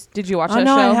like, did you watch Oh, that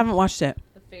no, show? I haven't watched it.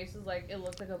 The face is like, it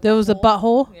looked like a. There was a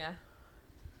butthole. Yeah.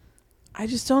 I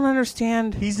just don't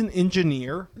understand. He's an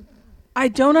engineer. I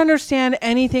don't understand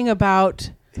anything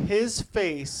about His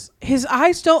face, his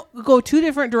eyes. Don't go two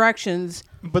different directions.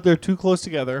 but they're too close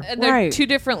together. And they're Right. two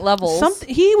different levels.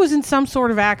 He was in some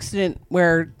sort of accident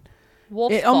where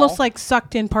Wolf it fall. almost like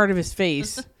sucked in part of his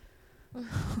face.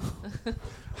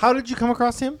 How did you come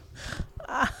across him?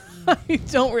 I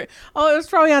don't. It was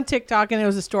probably on TikTok, and it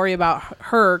was a story about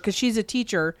her because she's a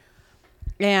teacher,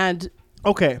 and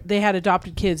Okay, they had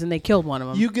adopted kids, and they killed one of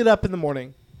them. you get up in the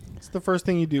morning. It's the first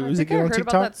thing you do. I Is it think I get on heard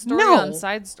TikTok? about that story No. on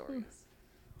Side Stories.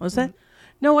 Was that?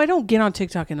 No, I don't get on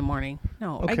TikTok in the morning.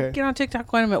 No, Okay. I get on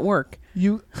TikTok when I'm at work.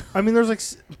 I mean, there's like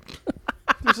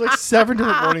 7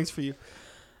 different mornings for you.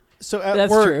 So at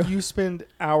That's work, true. you spend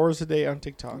hours a day on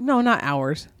TikTok. No, not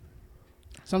hours.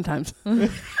 Sometimes.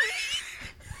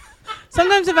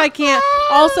 Sometimes if I can't.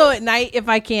 Also at night, if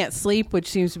I can't sleep, which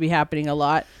seems to be happening a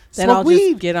lot, then Smoke I'll weed.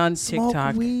 just get on Smoke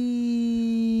TikTok.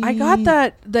 weed. I got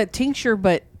that tincture,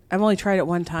 but I've only tried it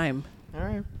one time. All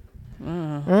right.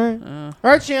 All right.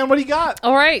 All right, Shan, what do you got?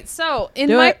 All right, so in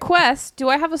Do my it. quest, do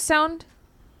I have a sound?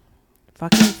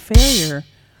 Fucking failure.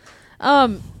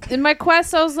 In my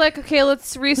quest, I was like, okay,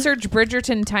 let's research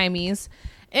Bridgerton timies,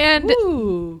 and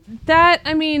Ooh. that,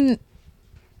 I mean,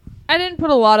 I didn't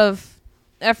put a lot of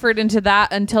effort into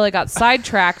that until I got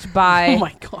sidetracked by Oh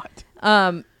my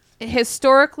god.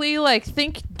 historically, like,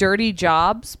 think Dirty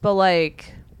Jobs, but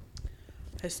like,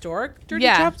 Historic Dirty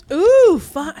Yeah. Jobs. Ooh,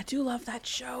 fun. I do love that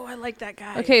show. I like that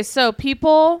guy. okay, so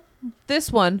people,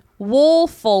 this one, wool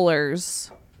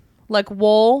fullers, like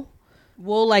wool,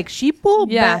 Wool like sheep wool?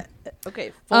 Yeah.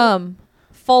 Okay.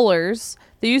 fullers,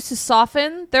 they used to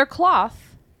soften their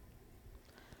cloth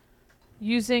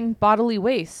using bodily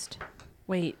waste.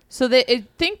 Wait. So they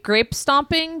think grape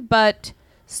stomping, but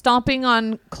stomping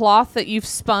on cloth that you've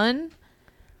spun,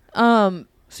 So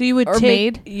you would or take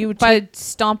made you would by take,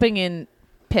 stomping in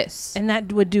piss, and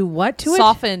that would do what to it?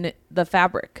 soften the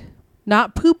fabric.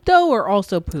 Not poop though, or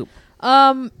also poop,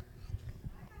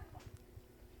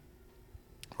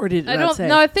 or did it I not don't say?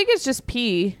 know. I think it's just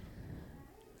pee.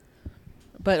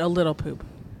 But a little poop.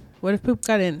 What if poop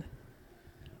got in?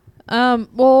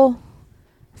 Well,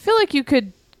 I feel like you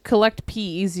could collect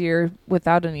pee easier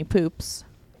without any poops.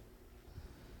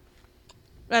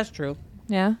 That's true.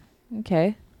 Yeah.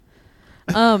 Okay.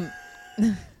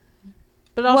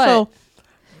 But also,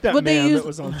 That Would they man use- that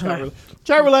was on chat roulette.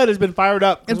 Chat roulette has been fired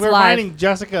up because It's we're live. finding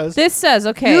Jessica's This says,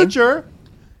 okay. future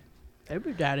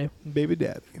baby daddy. baby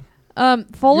daddy. Your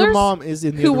Fullers mom is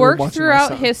in the who other room worked watching my throughout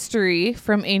son. history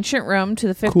from ancient Rome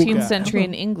to the Cool 15th guy. century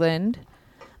in England.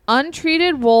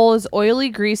 Untreated wool is oily,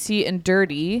 greasy, and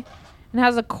dirty and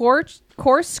has a coarse,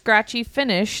 scratchy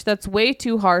finish that's way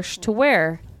too harsh to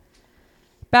wear.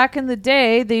 Back in the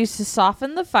day, they used to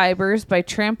soften the fibers by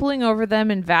trampling over them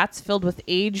in vats filled with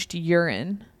aged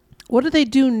urine. What do they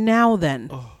do now then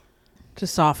to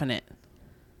soften it?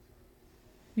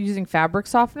 Using fabric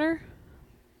softener?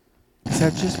 Is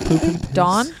that just poop and piss?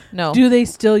 Dawn? No. Do they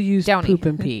still use Downy. poop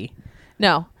and pee?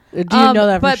 No. Do you know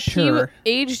that for but sure?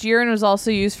 Aged urine was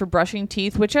also used for brushing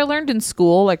teeth, which I learned in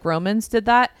school, like Romans did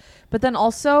that. But then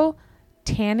also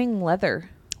tanning leather.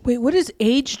 Wait, what is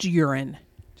aged urine?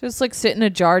 Just like sit in a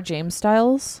jar, James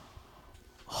Styles.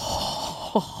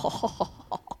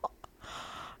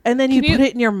 And then you Can you- put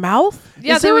it in your mouth?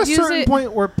 Yeah, Is they there would a use certain it.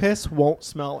 point where piss won't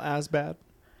smell as bad?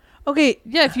 Okay,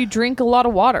 Yeah, if you drink a lot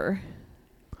of water.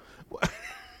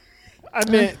 I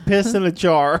meant piss in a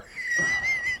jar.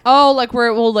 Oh, like where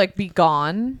it will like be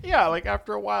gone. Yeah, like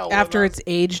after a while. after when it's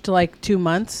aged like 2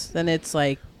 months, then it's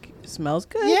like smells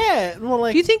good. yeah, well,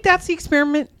 like Do you think that's the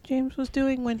experiment James was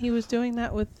doing when he was doing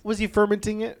that with? was he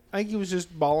fermenting it? I think he was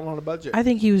just balling on a budget. I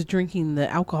think he was drinking the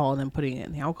alcohol and then putting it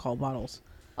in the alcohol bottles.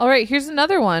 All right, here's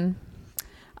another one.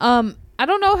 I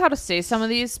don't know how to say some of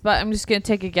these, but I'm just going to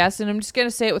take a guess, and I'm just going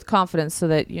to say it with confidence so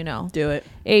that you know. Do it.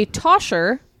 A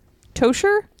tosher?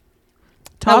 Tosser?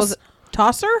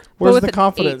 Where's with the an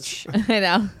confidence? H.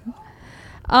 I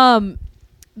know.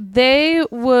 They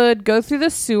would go through the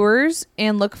sewers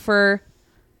and look for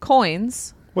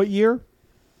coins. What year?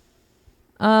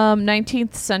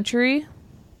 19th century.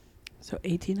 So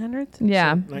 1800s?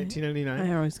 Yeah. 1999.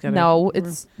 I always got No,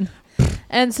 it's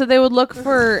and so they would look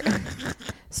for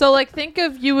so like think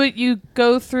of you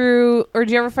go through or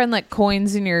do you ever find like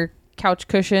coins in your couch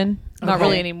cushion? Not Okay.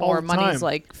 really All anymore. the Money's time.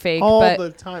 like fake. All but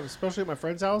the time, especially at my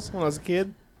friend's house when I was a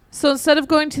kid. so instead of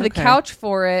going to the Okay. couch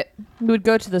for it, we would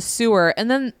go to the sewer and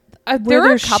then Where there are a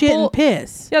there's shit couple and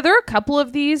piss. Yeah, there are a couple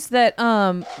of these that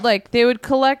like they would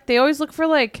collect. They always look for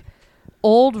like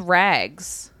old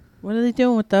rags. What are they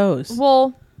doing with those?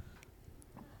 Well,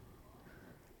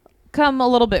 come a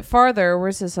little bit farther.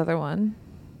 Where's this other one?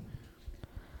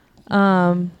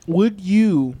 Would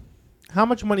you? How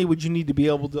much money would you need to be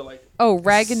able to like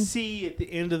rag and see at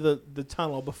the end of the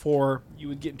tunnel before you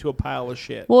would get into a pile of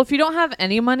shit? well, if you don't have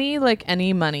any money, like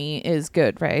any money is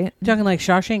good, right? You talking like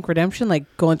Shawshank Redemption, like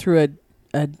going through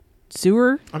a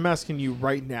sewer? I'm asking you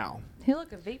right now. Hey,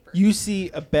 look, a vapor. You see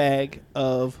a bag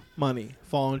of money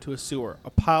fall into a sewer,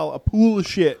 a pool of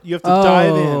shit. You have to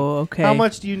dive in. Okay. How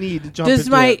much do you need to jump Does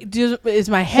into my it? is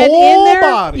my head Whole in there?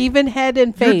 body. Even head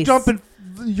and face.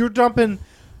 You're jumping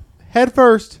head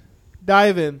first.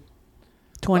 Dive in.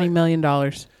 $20 million.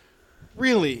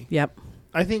 Really? Yep.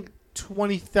 I think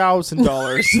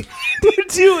 $20,000 would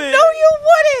do it. No, you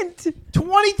wouldn't.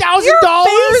 $20,000?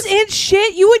 Your face and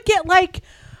shit. You would get like,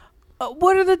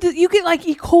 what are you get like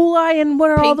E. coli and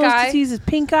what are all Pink those eye? diseases?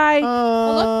 Pink eye.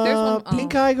 look, there's one. Oh.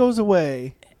 Pink eye goes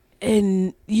away.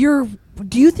 And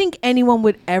do you think anyone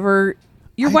would ever?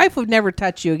 Your wife would never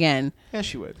touch you again. Yes,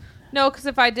 she would. No, because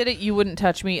if I did it, you wouldn't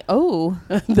touch me. Oh,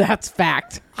 That's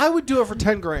fact. I would do it for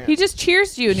 $10,000. he just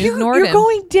cheers you and you ignored You're him.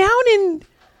 going down in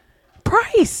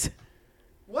price.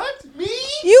 What? Me?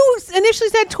 You initially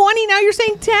said 20. Now you're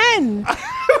saying 10.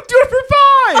 I would do it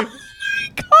for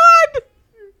 $5.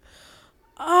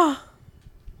 God.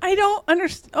 I don't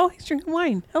understand. Oh, he's drinking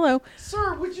wine. Hello.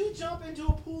 Sir, would you jump into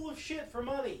a pool of shit for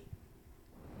money?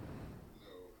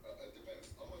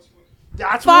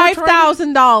 That's what we're trying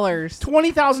 $5,000. to-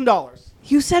 $20,000.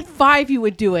 You said 5 you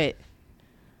would do it.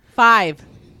 5.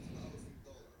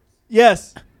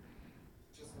 Yes.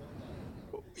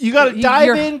 You got to dive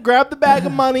You're- in, grab the bag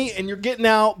of money, and you're getting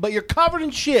out, but you're covered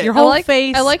in shit. Your I whole like,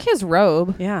 face. I like his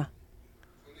robe. Yeah.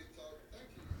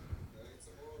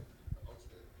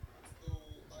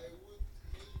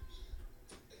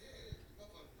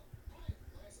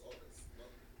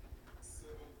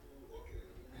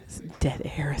 It's dead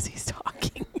air as he's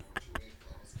talking.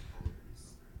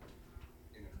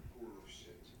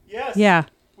 Yes. Yeah.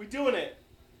 We're doing it.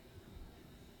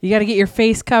 You got to get your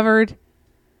face covered.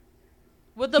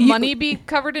 Would the You- money be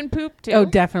covered in poop too? Oh,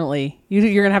 definitely. You're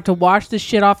going to have to wash the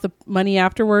shit off the money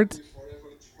afterwards.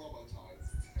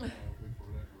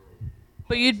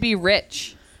 But you'd be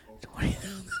rich.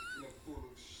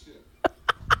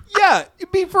 Yeah,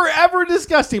 it'd be forever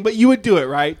disgusting, but you would do it,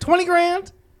 right?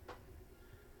 $20,000?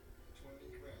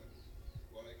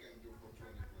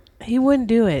 He wouldn't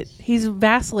do it. He's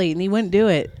vacillating. He wouldn't do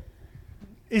it.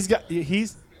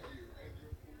 He's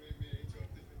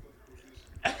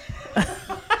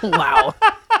Wow.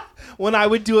 when I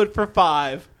would do it for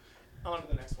 5. On to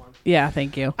the next one. Yeah,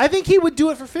 thank you. I think he would do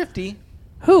it for 50.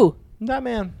 Who? That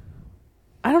man.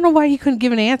 I don't know why you couldn't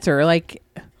give an answer. Like,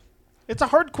 It's a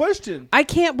hard question. I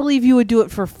can't believe you would do it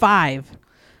for 5.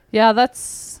 Yeah,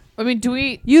 that's. I mean, do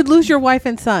we? You'd lose your wife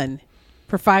and son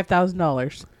for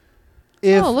 $5,000.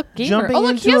 If Oh, look, gamer. jumping Oh,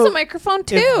 look, he into has a microphone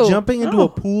too. If jumping into Oh. a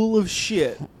pool of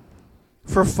shit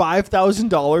for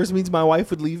 $5,000 means my wife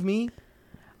would leave me,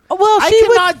 Oh, well, I she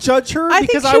would cannot judge her I think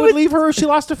because she I would would- leave her if she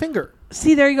lost a finger.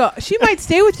 see. There you go. She might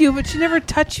stay with you, but she never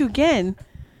touch you again,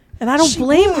 and I don't She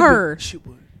blame would. her. She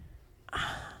would.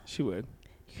 She would.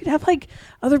 You'd have like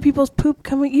other people's poop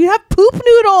coming. You'd have poop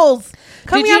noodles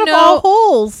coming you out of know- all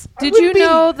holes. Did would you be-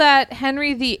 know that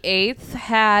Henry VIII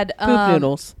had Poop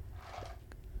noodles.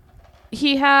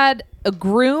 He had a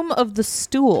groom of the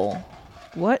stool.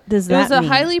 What does It was that a mean?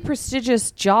 highly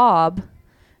prestigious job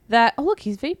that oh look,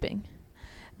 he's vaping.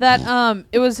 That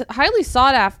it was highly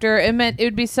sought after. It meant it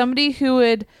would be somebody who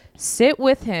would sit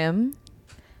with him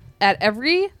at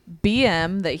every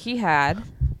BM that he had,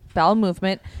 bowel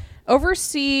movement,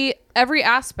 oversee every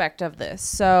aspect of this.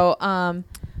 So when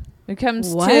it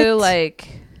comes What? to like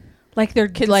like they're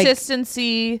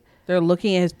consistency, they're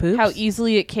looking at his poops. how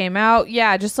easily it came out.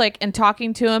 Yeah, just like and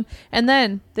talking to him. And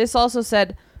then this also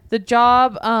said the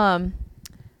job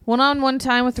one-on-one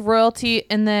time with royalty,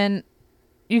 and then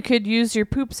you could use your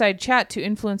poop side chat to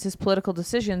influence his political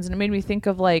decisions. And it made me think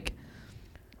of like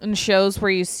in shows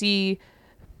where you see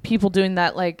people doing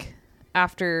that like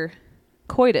after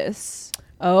coitus,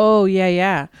 Oh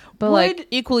yeah. but like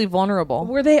equally vulnerable.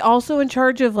 were they also in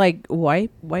charge of like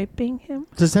wiping him?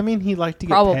 Does that mean he'd like to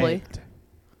get Probably. pegged?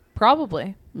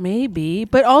 Probably. Maybe,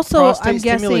 but also Prostate I'm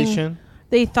guessing stimulation.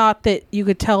 they thought that you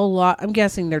could tell a lot. I'm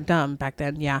guessing they're dumb back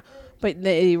then, yeah. But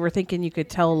they were thinking you could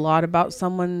tell a lot about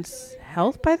someone's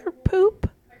health by their poop.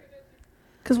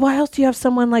 Because why else do you have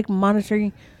someone like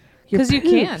monitoring your 'Cause you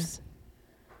can. poops?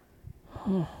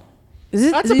 Is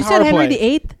it? That's a You power said Henry play.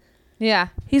 VIII? Yeah.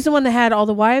 He's the one that had all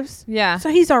the wives. Yeah. So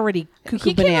he's already cuckoo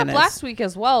He came bananas. up last week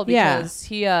as well Yeah. because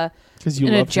he Because you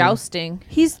in a love him. jousting.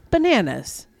 He's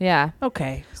bananas. Yeah.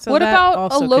 Okay. So what that about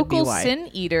also a could be local why. sin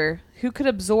eater who could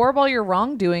absorb all your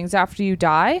wrongdoings after you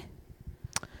die?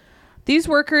 These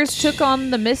workers took on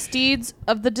the misdeeds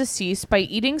of the deceased by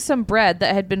eating some bread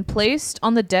that had been placed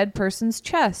on the dead person's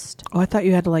chest. Oh, I thought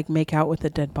you had to like make out with a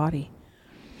dead body.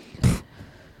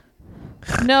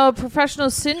 No,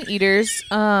 professional sin eaters.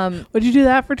 Would you do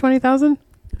that for 20,000?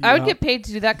 I would Yeah. get paid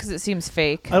to do that because it seems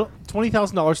fake.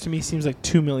 $20,000 to me seems like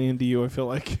 $2 million to you. I feel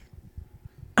like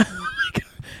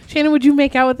Shannon, would you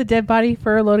make out with a dead body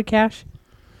for a load of cash?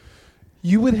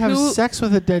 you would have Who- sex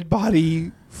with a dead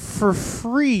body for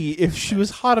free if she was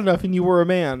hot enough and you were a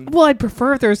man. Well, I'd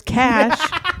prefer if there's cash.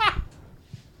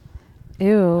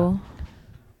 Ew.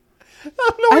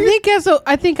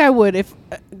 I think I would if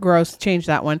gross change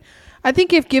that one. I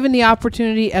think if given the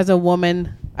opportunity as a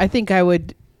woman, I think I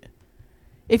would.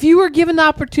 If you were given the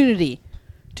opportunity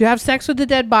to have sex with a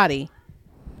dead body,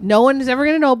 no one is ever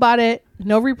going to know about it.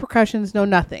 No repercussions. No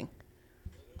nothing.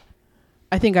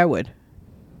 I think I would.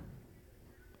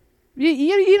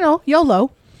 You know,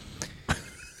 YOLO.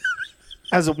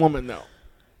 As a woman, though.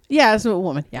 Yeah, as a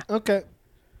woman. Yeah. Okay.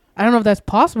 I don't know if that's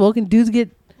possible. Can dudes get?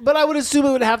 But I would assume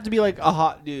it would have to be like a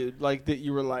hot dude, like that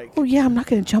you were like. Oh yeah, I'm not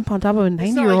going to jump on top of a It's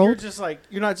not like 90-year-old.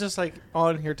 you're not just like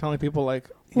on here telling people like,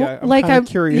 Well, yeah, I'm like kinda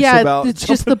curious yeah, about. it's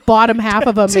just the bottom half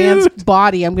of a man's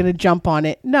body. I'm going to jump on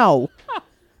it. No.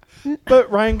 But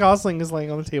Ryan Gosling is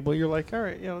laying on the table. You're like, all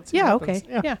right, yeah, let's see Yeah, what happens.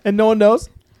 okay, yeah. And no one knows.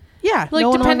 Yeah, Like no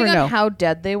one will depending ever on know. how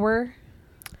dead they were,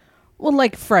 Well,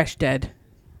 like fresh dead,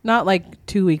 not like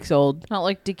 2 weeks old, not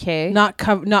like decay.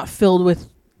 not filled with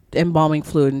embalming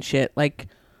fluid and shit. Like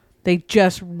they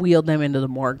just wheeled them into the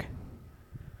morgue.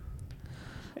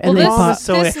 Well, they this- bought-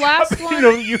 this last one- you know,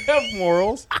 you have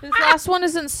morals. This last one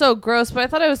isn't so gross, but I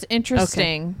thought it was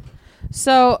interesting.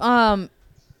 So,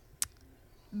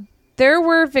 there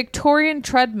were Victorian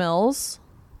treadmills.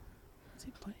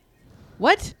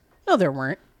 What? No, there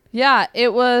weren't. Yeah,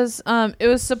 it was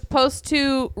supposed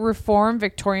to reform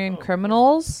Victorian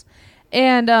criminals,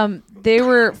 and they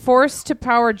were forced to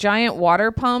power giant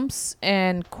water pumps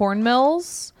and corn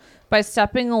mills by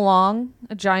stepping along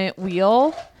a giant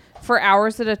wheel for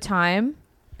hours at a time.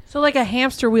 So like a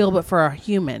hamster wheel, but for a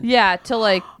human. Yeah, to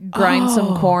like grind some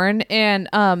Oh. corn, and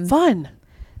Fun.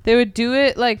 they would do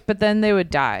it like, but then they would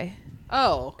die.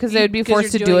 Oh, 'Cause they would be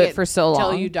forced to do it for so until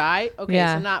long. you die. Okay,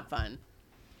 Yeah. so not fun.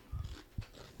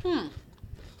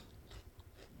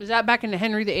 Is that back in the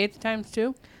Henry VIII times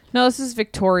too? No, this is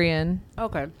Victorian.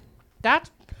 Okay.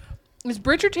 Is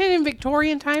Bridgerton in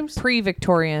Victorian times?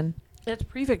 Pre-Victorian. It's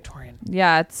pre-Victorian.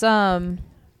 Yeah, it's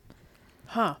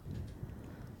Huh.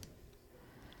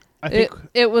 I think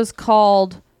it was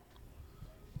called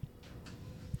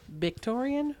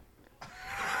Victorian?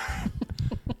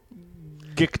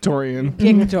 Victorian.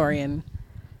 Victorian.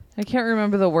 I can't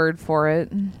remember the word for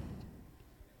it.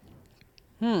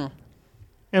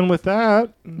 And with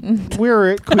that,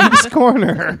 we're at Queen's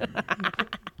Corner.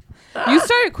 You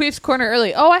started Queef's Corner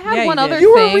early. Oh, I had Yeah, one you other did.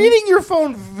 You thing. were reading your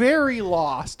phone very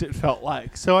lost, it felt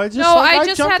like. So I just, No, I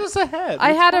just jumped had- us ahead.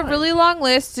 I It's had a fine. really long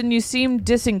list, and you seemed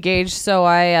disengaged, so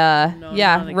I No,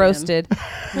 not again. roasted.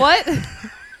 What?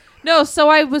 No, so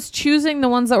I was choosing the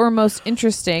ones that were most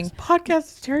interesting. Podcast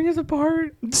is tearing us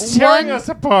apart. It's tearing one- us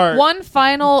apart. One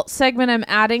final segment I'm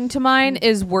adding to mine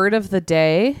is Word of the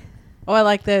Day. Oh, I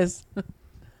like this.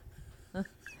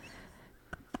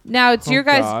 Now it's your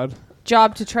guys' God.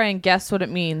 job to try and guess what it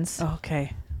means.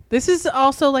 Okay. This is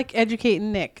also like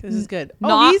educating Nick. This is good. Oh,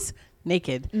 Not- he's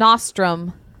naked.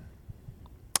 Nostrum.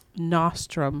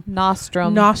 Nostrum.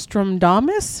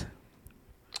 Nostradamus.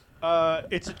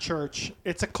 It's a church.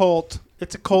 It's a cult.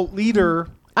 It's a cult leader.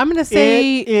 I'm going to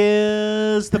say It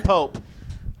is the Pope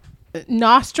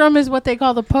Nostrum is what they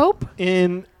call the Pope.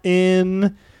 in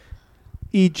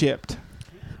Egypt.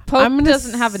 Pope I'm gonna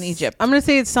doesn't have an Egypt. I'm going to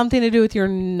say it's something to do with your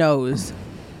nose.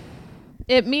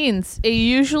 It means a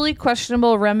usually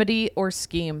questionable remedy or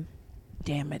scheme.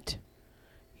 Damn it.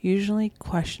 Usually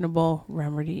questionable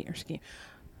remedy or scheme.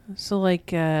 So like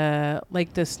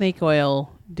the snake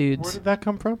oil Where dudes. did that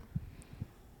come from?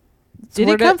 Did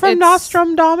word it come of- from it's-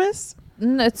 Nostradamus?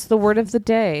 It's the word of the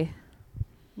day.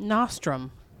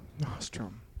 Nostrum.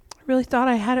 Nostrum. I really thought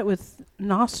I had it with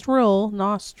nostrum.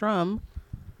 Nostrum.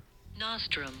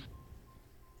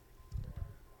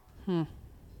 Do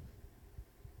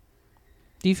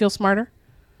you feel smarter?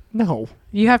 No.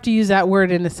 You have to use that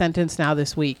word in a sentence now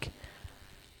this week.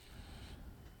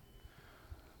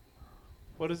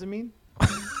 What does it mean?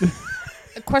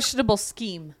 A questionable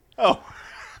scheme. Oh.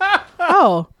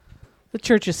 Oh, the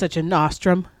church is such a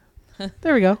nostrum.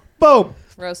 There we go. Boom.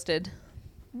 Roasted.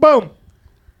 Boom.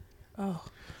 Oh.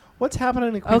 What's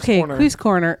happening in Queen's Okay, Corner? Quiz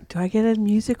Corner. Do I get a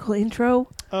musical intro?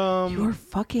 Um, You're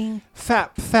fucking...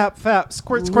 fap, fap, fap.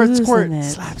 Squirt, squirt, squirt. Losing it.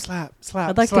 Slap, slap, slap.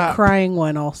 I'd like slap. the crying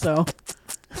one also.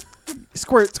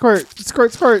 Squirt, squirt,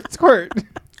 squirt, squirt, squirt.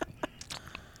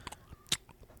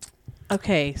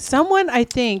 Okay, someone I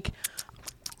think...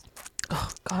 Oh,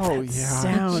 God, Oh, that yeah.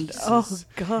 sound. Jesus. Oh,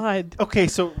 God. Okay,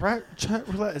 so chat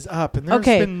roulette is up, and there's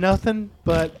Okay. been nothing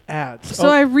but ads. So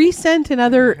I resent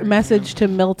another message to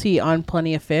Milty on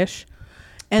Plenty of Fish.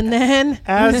 And then...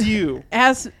 as you.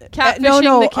 As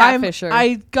Catfishing the catfisher.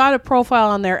 I got a profile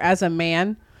on there as a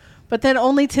man, but then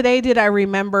only today did I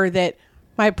remember that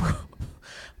my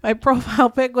my profile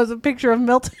pic was a picture of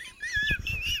Milton.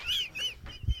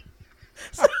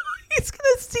 So he's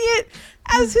gonna see it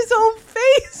as his own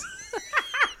face.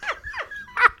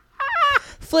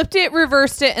 Flipped it,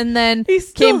 reversed it, and then He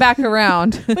still- came back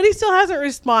around. But he still hasn't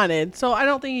responded, so I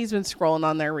don't think he's been scrolling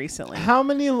on there recently. How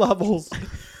many levels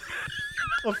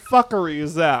of fuckery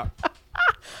is that?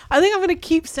 I think I'm gonna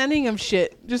keep sending him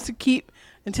shit just to keep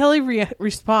until he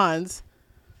responds.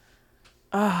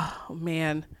 Oh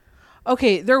man.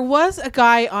 Okay, there was a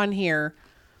guy on here.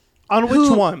 On which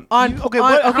Who- one? on- okay,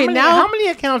 on- what, okay, how now- many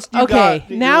accounts do you Okay, got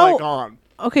that now- you're like on?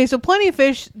 Okay, so Plenty of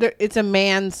Fish, it says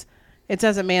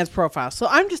a man's profile. So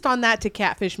I'm just on that to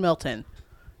Catfish Milton.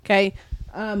 Okay.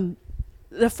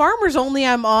 The Farmers Only,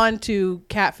 I'm on to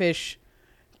catfish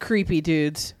creepy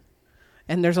dudes.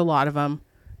 And there's a lot of them.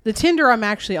 The Tinder, I'm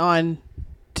actually on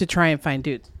to try and find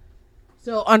dudes.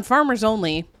 So on Farmers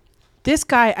Only, this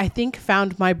guy, I think,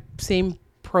 found my same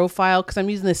profile because I'm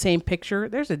using the same picture.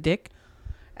 There's a dick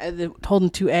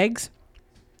holding 2 eggs.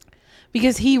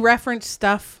 Because he referenced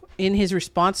stuff in his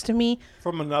response to me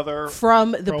From another.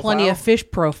 from the profile? Plenty of Fish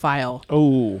profile.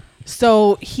 Oh.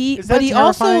 So Is that he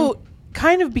terrifying? also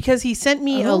kind of, because he sent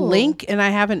me a Oh. link and I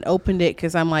haven't opened it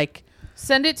because I'm like,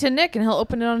 Send it to Nick, and he'll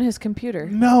open it on his computer.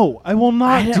 No, I will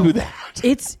not I do don't- that.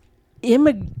 it's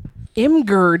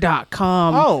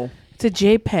imgur.com. Oh, It's a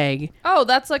JPEG. Oh,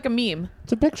 that's like a meme.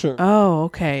 it's a picture. Oh,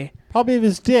 okay. Probably of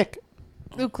his dick.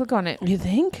 Ooh, click on it. You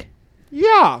think?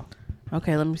 Yeah.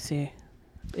 Okay, let me see.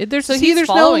 So See, he's there's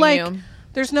no following like, you.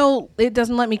 there's no, it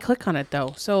doesn't let me click on it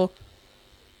though. So,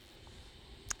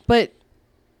 but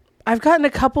I've gotten a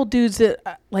couple dudes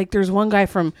that, like, there's one guy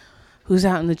who's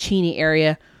out in the Cheney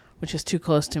area, which is too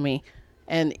close to me.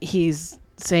 And he's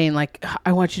saying like,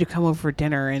 I want you to come over for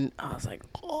dinner. And I was like,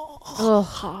 oh,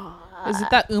 Is it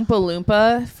that Oompa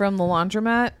Loompa from the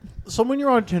laundromat? So when you're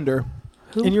on Tinder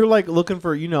and you're like looking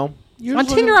for, you're On just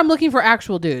Tinder, looking- I'm looking for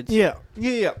actual dudes. Yeah.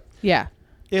 Yeah.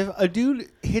 If a dude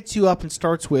hits you up and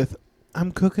starts with,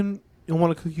 "I'm cooking and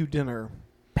want to cook you dinner,"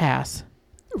 Pass.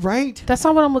 right? That's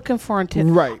not what I'm looking for on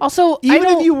Tinder. Right. Also, Even I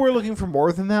don't, if you were looking for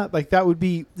more than that, like that would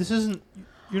be. This isn't.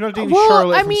 You're not dating well,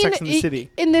 Charlotte I from mean, Sex and the City.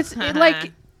 In this,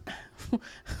 like,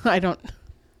 I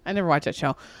never watched that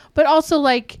show, but also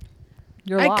like,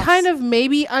 You're I lost. kind of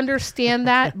maybe understand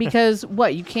that because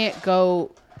what you can't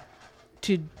go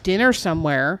to dinner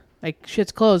somewhere, like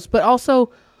shit's closed, but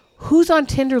also who's on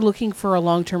Tinder looking for a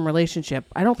long-term relationship?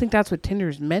 I don't think that's what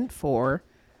Tinder's meant for.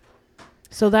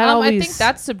 So that always, I think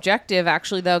that's subjective,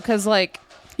 actually, though, because like,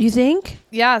 you think?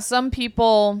 yeah, some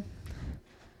people,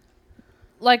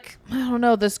 like, I don't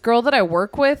know, this girl that I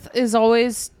work with is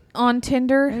always on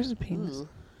Tinder. There's a penis.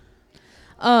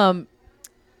 And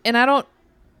I don't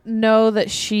know that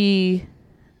she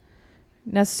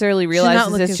necessarily not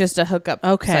realizes looking- it's just a hookup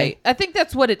Okay. site. I think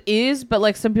that's what it is, but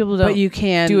like some people don't. But you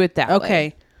can do it that way.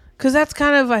 okay. Because that's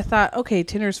kind of, I thought, okay,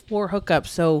 Tinder's for hookups,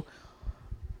 so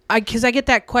because I get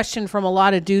that question from a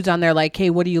lot of dudes on there, like, hey,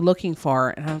 what are you looking for?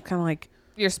 And I'm kind of like,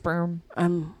 Your sperm.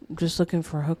 I'm just looking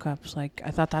for hookups. Like,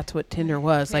 I thought that's what Tinder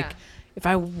was. Like, Yeah. if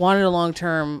I wanted a long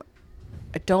term,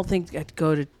 I don't think I'd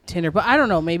go to Tinder. But I don't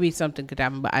know. Maybe something could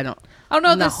happen. But I don't. Oh no,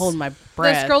 I'm not this holding my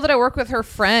breath. This girl that I work with, her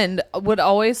friend would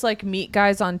always like meet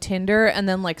guys on Tinder and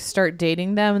then like start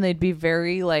dating them, and they'd be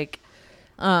very like,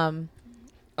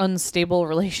 unstable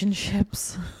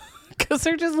relationships. Because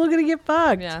they're just looking to get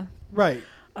fucked. Yeah. Right.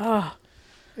 Oh,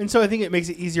 And so I think it makes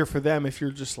it easier for them if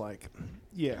you're just like,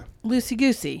 yeah. loosey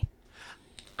goosey.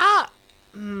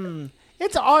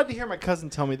 It's odd to hear my cousin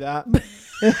tell me that.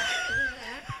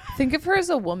 Think of her as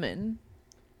a woman.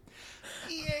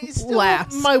 Yeah, he's still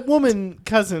Laughs. my woman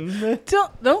cousin.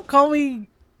 Don't call me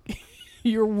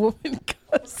your woman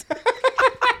cousin.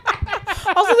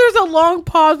 Also, there's a long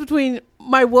pause between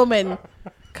my woman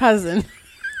cousin.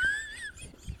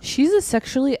 She's a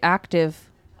sexually active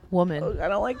woman. I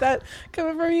don't like that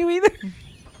coming from you either.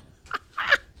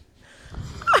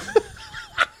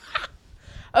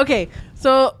 Okay,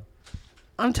 so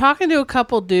I'm talking to a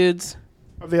couple dudes.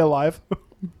 Are they alive?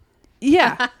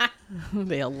 Yeah.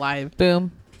 They alive.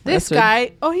 Boom. This That's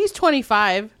guy, oh, he's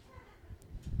 25.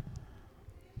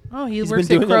 Oh, he He's works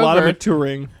been at doing a lot of Kroger.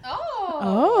 maturing.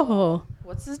 Oh.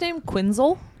 What's his name?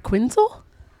 Quinzel? Quinzel?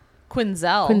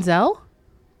 Quinzel. Quinzel?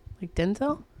 Like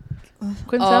Denzel?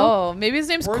 Quinzel? Oh, maybe his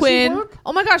name's Where's he Quinn. work?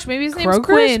 Oh my gosh, maybe his name's Kroger's?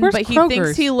 Quinn, Where's but he Kroger's?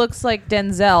 thinks he looks like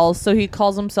Denzel, so he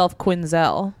calls himself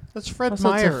Quinzel. That's Fred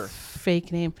Also, it's a Meyer.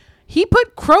 fake name. He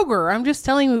put Kroger. I'm just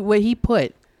telling you what he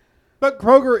put. But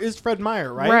Kroger is Fred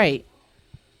Meyer, right? Right.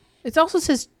 It also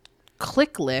says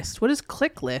click list. What is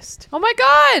click list? Oh my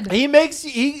god!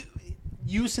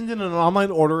 You send in an online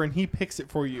order and he picks it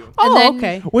for you. Oh, then-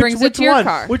 okay. Brings it to your one?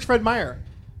 car. Which Fred Meyer?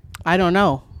 I don't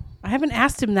know. I haven't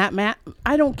asked him that, Matt.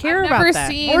 I don't care I've never about that.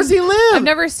 seen. Where does he live? I've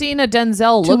never seen a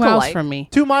Denzel 2 miles lookalike. from me.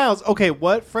 2 miles. Okay,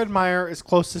 what Fred Meyer is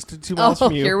closest to 2 miles Oh,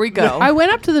 from you? here we go. I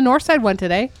went up to the north side one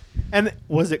today. And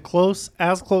was it close?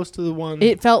 As close to the one?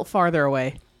 It felt farther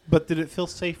away. But did it feel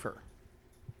safer?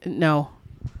 No.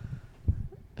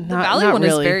 The Valley one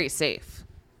is very safe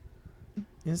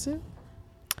Is it?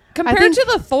 compared think- to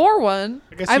the Thor one.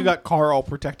 I guess I've- you got Carl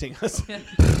protecting us.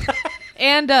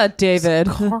 And David.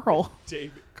 Carl.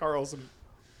 David. Carl's a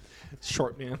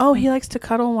short man. Oh, he likes to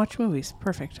cuddle and watch movies.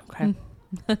 Perfect. Okay.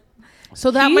 So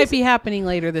that He's- might be happening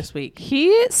later this week.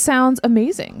 He sounds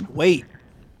amazing. Wait.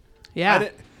 Yeah.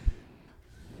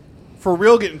 For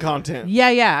real getting content. Yeah,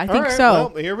 I think All right,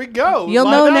 so. Well, here we go. You'll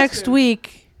Live know action. next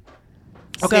week.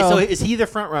 Okay, so is he the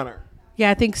front runner? Yeah,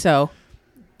 I think so.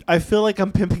 I feel like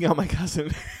I'm pimping out my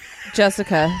cousin.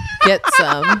 Jessica, get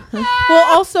some.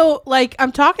 Well, also, like,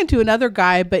 I'm talking to another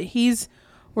guy, but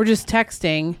we're just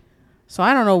texting. So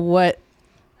I don't know what,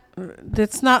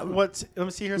 that's not Let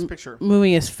me see his picture.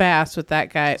 moving as fast with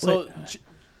that guy. So What-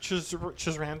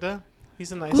 Chizranda,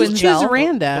 he's a nice Who's Quinzel.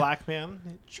 Chizranda? black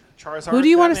man. Charizard. Who do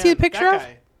you that wanna see man, the picture that of?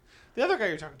 guy. The other guy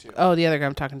you're talking to. Oh, the other guy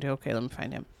I'm talking to. Okay, let me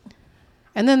find him.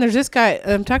 And then there's this guy.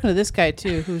 I'm talking to this guy,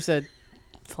 too, who's a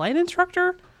flight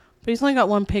instructor. But he's only got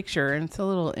one picture, and it's a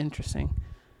little interesting.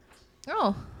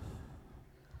 Oh.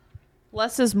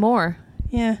 Less is more.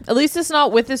 Yeah, At least it's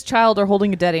not with his child or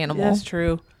holding a dead animal. that's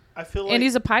true. I feel like And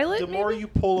he's a pilot? the more maybe? you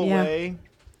pull Yeah. away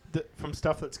from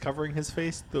stuff that's covering his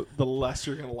face, the less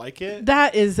you're gonna like it.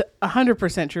 That is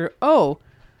 100% true. Oh,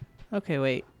 okay,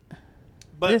 wait.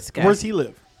 But this guy. where's he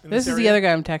live? In This is the area? other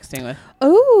guy I'm texting with.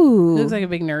 Ooh. He looks like a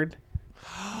big nerd.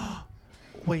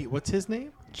 Wait, what's his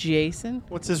name? Jason?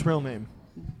 What's his real name?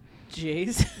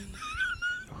 Jason?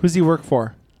 Who's he work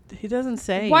for? He doesn't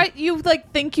say. Why you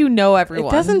like think you know everyone?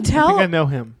 It doesn't I tell. think I know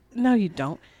him. No, you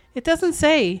don't. It doesn't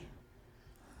say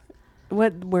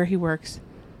where he works.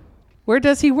 Where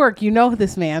does he work? You know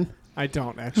this man. I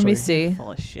don't Let actually. me see.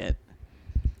 Full of shit.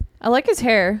 I like his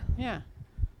hair. Yeah.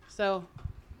 So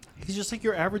He's just like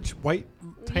your average white,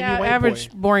 tiny yeah, white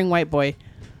average boy. boring white boy.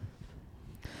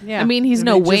 Yeah. I mean, he's And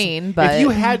no they just- Wayne, but if you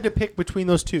had to pick between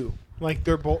those two, like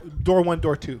they're door 1,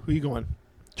 door 2, who you going?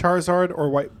 Charizard or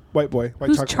white boy? White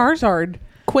who's chocolate? Charizard?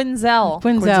 Quinzel.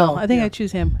 Quinzel. I think yeah. I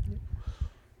choose him.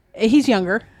 He's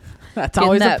younger. That's In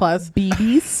always that a plus.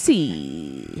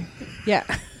 BBC. Yeah.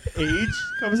 Age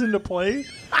comes into play.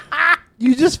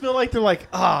 You just feel like they're like,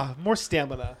 more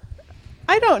stamina.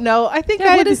 I don't know. I think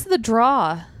Yeah, what is the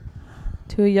draw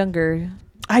to a younger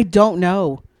I don't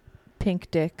know.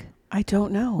 pink dick I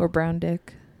don't know. or brown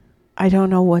dick? I don't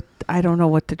know what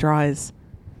the draw is.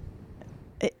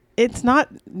 It's not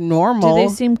normal. Do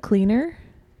they seem cleaner?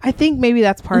 I think maybe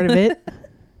that's part of it.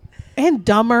 And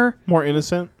dumber. More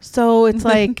innocent. So it's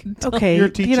like, okay, You're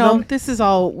teaching you know, them? this is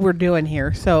all we're doing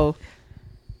here. So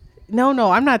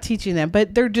no, I'm not teaching them,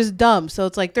 but they're just dumb. So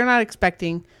it's like they're not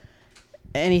expecting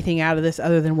anything out of this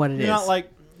other than what it You're is. not like,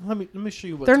 let me show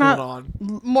you what's They're going not- on.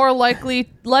 More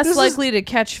likely, less This is- likely to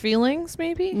catch feelings,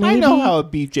 maybe? Maybe. I know how a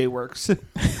BJ works.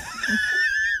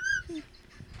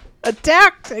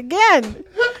 Attacked again.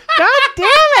 God damn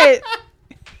it.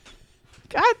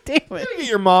 God damn it. Get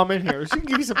your mom in here. She can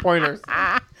give you some pointers.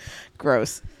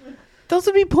 Gross. Those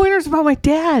would be pointers about my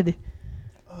dad.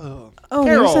 Oh, Oh,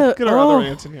 Carol, there's a get our other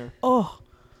aunts in here. Oh.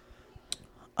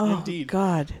 Oh, Indeed.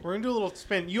 God. We're gonna do a little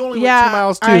spin. You only Yeah, went 2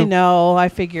 miles too. I know. I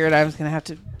figured I was going to have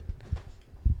to.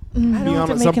 I don't Be have on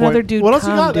to at make some another point. dude What else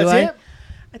come, you got? do That's I? it.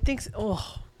 I think so.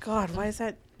 Oh, God. Why is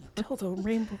that dildo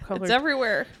rainbow colored? It's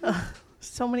everywhere.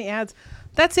 So many ads.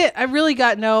 That's it. I really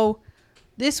got no.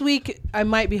 This week, I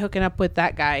might be hooking up with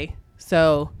that guy.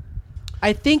 So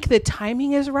I think the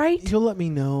timing is right. You'll let me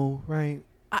know, right?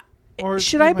 Or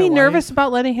Should be I be my nervous wife.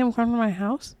 about letting him come to my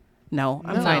house? No,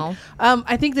 I'm No. fine.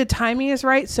 I think the timing is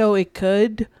right, so it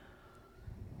could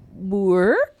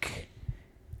work.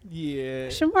 Yeah.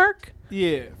 Question mark?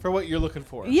 Yeah. For what you're looking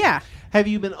for. Yeah. Have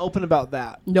you been open about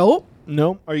that? Nope.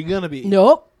 No. Are you gonna be?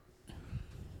 Nope.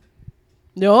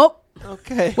 Nope.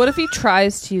 Okay. What if he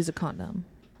tries to use a condom?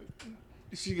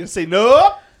 She's gonna say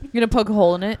nope. You're going to poke a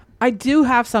hole in it? I do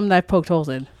have some that I've poked holes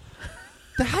in.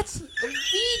 That's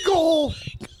illegal.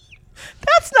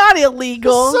 That's not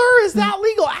illegal. Sir, is that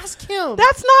legal? Ask him.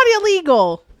 That's not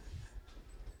illegal.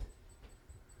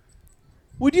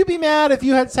 Would you be mad if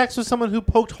you had sex with someone who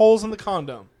poked holes in the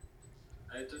condom?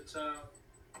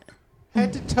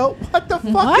 Head to toe. What the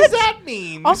fuck What? does that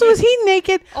mean? Also, is he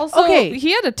naked? Also, okay.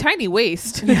 he had a tiny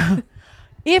waist.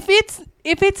 If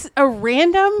it's a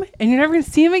random and you're never gonna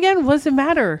see him again, what does it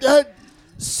matter?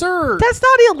 Sir, That's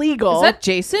not illegal. Is that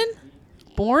Jason?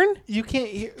 born? you can't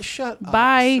hear. Shut up.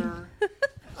 Bye. Sir.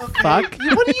 Okay. Fuck.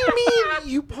 What do you mean?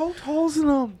 You poked holes in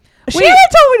them. She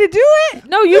told me to do it.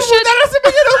 No, you should. That doesn't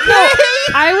make it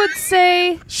okay. I would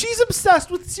say She's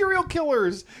obsessed with serial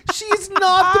killers. She's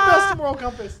not the best moral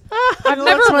compass. I've know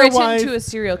never that's my written wife. to a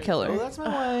serial Oh, killer. that's my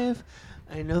wife.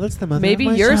 I know that's the mother. Maybe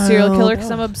of my you're a serial child. killer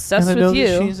because I'm obsessed And I know with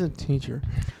that you. she's a teacher.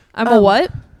 I'm a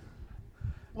what?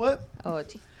 What? Oh,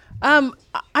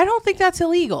 I don't think that's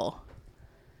illegal.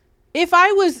 If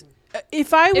I was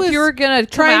if you were gonna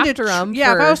trying come after to him, if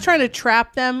I was trying to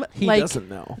trap them He like doesn't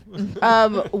know.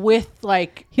 with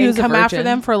like He and was a come after virgin.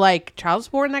 them for like child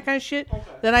support and that kind of shit,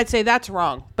 then I'd say that's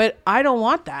wrong. But I don't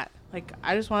want that. Like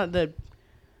I just want the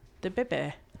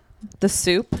baby. the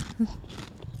soup.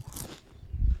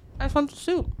 I just want the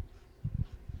soup.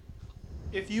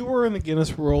 If you were in the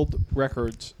Guinness World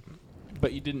Records,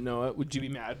 but you didn't know it, would you be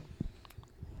mad?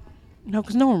 No,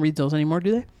 because no one reads those anymore,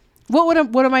 do they? What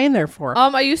am I in there for?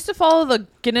 I used to follow the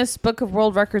Guinness Book of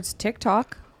World Records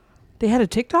TikTok. They had a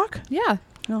TikTok? Yeah,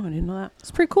 No, I didn't know that.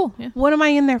 it's pretty cool. Yeah. What am I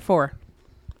in there for?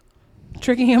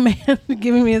 Tricking a man into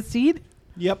giving me a seed?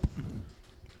 Yep.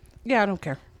 Yeah, I don't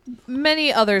care.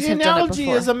 Many others The have done it analogy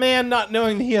before. is a man not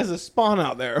knowing that he has a spawn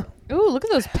out there. Ooh, look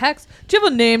at those pecs. Do you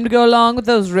have a name to go along with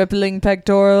those rippling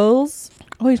pectorals?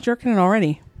 Oh, he's jerking it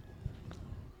already.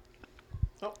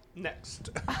 Oh, next.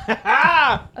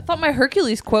 I thought my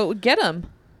Hercules quote would get him.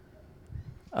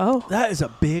 Oh, That is a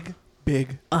big,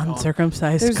 big.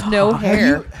 uncircumcised. There's no cock.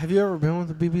 hair. Have you ever been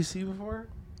with the BBC before?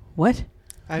 What?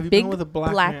 Have you Big been with a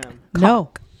black black man?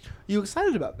 No. You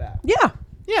excited about that? Yeah.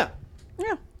 Yeah.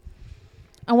 Yeah.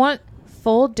 I want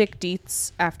full dick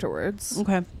deets afterwards.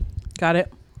 Okay. Got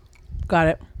it. Got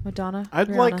it. Madonna. I'd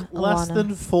Rihanna, like less Alana.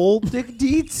 than full dick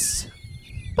deets,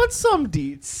 but some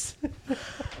deets.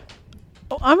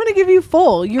 Oh, I'm going to give you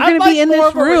full. You're I'd going to like be in more this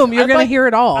of a room. You're I'd going to like- hear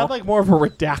it all. I'd like more of a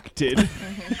redacted.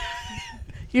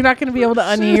 You're not going to be able to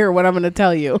unhear what I'm going to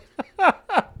tell you.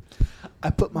 I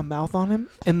put my mouth on him,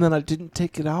 and then I didn't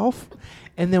take it off.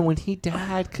 And then when he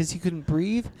died because he couldn't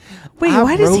breathe. Wait, I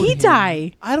why does rode he him.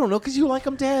 die? I don't know, because you like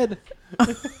him dead.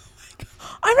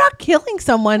 I'm not killing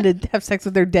someone to have sex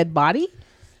with their dead body.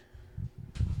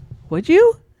 Would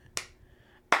you?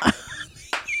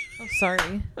 Oh,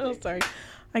 sorry. Oh, sorry.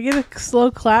 I get a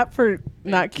slow clap for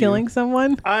not you. killing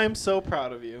someone. I'm so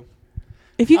proud of you.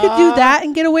 If you could do that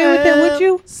and get away with it, would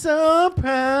you? So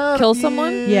proud. Kill of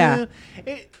someone? you. Yeah.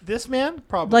 This man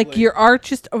probably Like your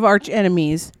archest of arch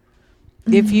enemies,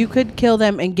 if you could kill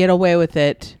them and get away with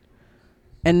it,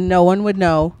 and no one would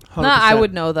know, 100%. Nah, I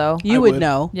would know though. you I would would.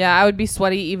 know. Yeah, I would be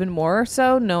sweaty even more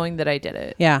so knowing that I did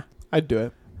it. Yeah. I'd do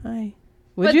it. Hi.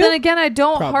 Would But you? then again, I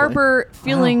don't Probably. harbor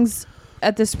feelings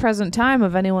at this present time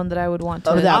of anyone that I would want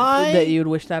to. Oh, I- that you would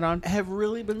wish that on? Have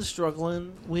really been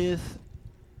struggling with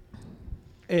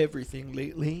everything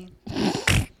lately.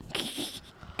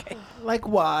 Like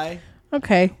why?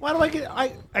 Okay. Why do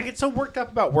I get so worked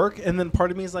up about work, and then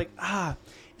part of me is like,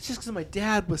 it's just because my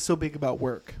dad was so big about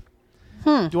work.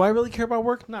 Do I really care about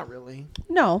work? Not really.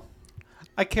 No.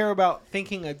 I care about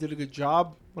thinking I did a good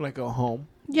job when I go home.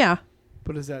 Yeah.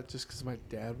 But is that just because my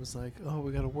dad was like, oh,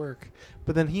 we got to work?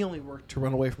 But then he only worked to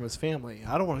run away from his family.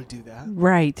 I don't want to do that.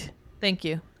 Right. Thank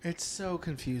you. It's so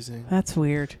confusing. That's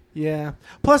weird. Yeah.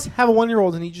 Plus, have a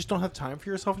 1-year-old and you just don't have time for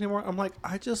yourself anymore. I'm like,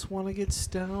 I just want to get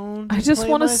stoned. I and just play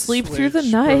wanna my sleep through the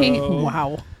Switch, night. bro.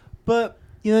 Wow. But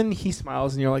then he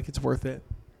smiles and you're like, it's worth it.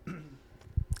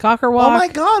 Cock or walk. Oh my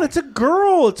God, it's a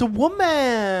girl. It's a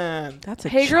woman. That's a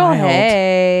Hey, girl. child.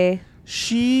 Hey.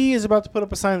 She is about to put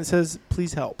up a sign that says,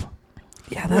 please help.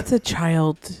 Yeah, that's a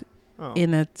child Oh.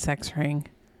 in a sex ring.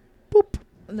 Boop.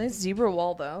 Nice zebra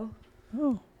wall though.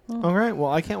 Oh. All right. Well,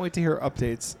 I can't wait to hear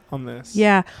updates on this.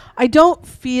 Yeah. I don't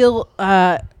feel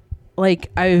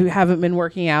like I haven't been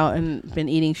working out and been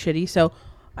eating shitty, so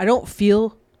I don't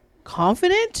feel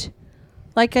confident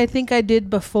like I think I did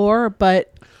before,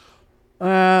 but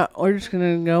we're just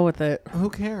going to go with it. Who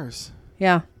cares?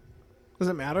 Yeah. Does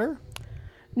it matter?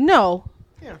 No.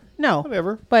 Yeah. No.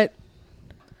 Whatever. But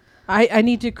I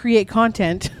need to create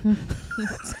content.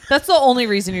 That's the only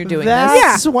reason you're doing this.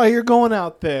 That's why you're going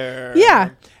out there. Yeah.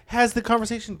 Has the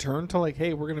conversation turned to like,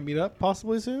 hey, we're going to meet up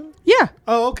possibly soon? Yeah.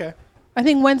 Oh, okay. I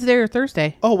think Wednesday or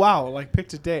Thursday. Oh, wow. Like,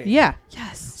 picked a day. Yeah.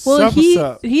 Yes. Well, Sup, he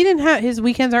what's up? didn't have his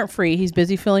weekends aren't free. He's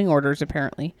busy filling orders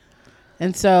apparently,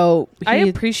 and so I he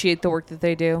appreciate the work that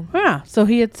they do. yeah. So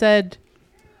he had said,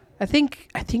 I think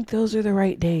those are the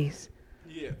right days.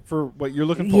 Yeah. For what you're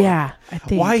looking for. Yeah, I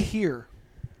think. Why here?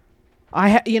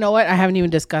 You know what? I haven't even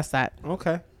discussed that.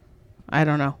 Okay. I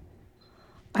don't know.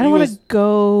 I He don't want was- to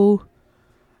go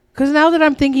because now that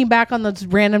I'm thinking back on those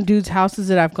random dudes' houses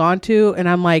that I've gone to, and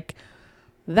I'm like,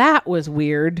 that was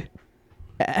weird.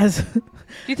 As Do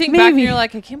you think back and Maybe. you're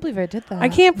like, I can't believe I did that? I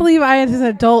can't believe I, as an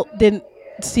adult, didn't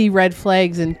see red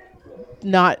flags and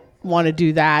not want to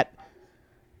do that.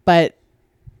 But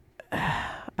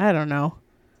I don't know.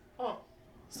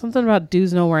 Something about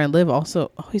dudes know where I live.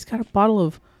 Also, oh, he's got a bottle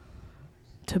of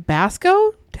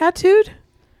Tabasco tattooed.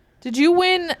 Did you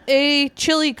win a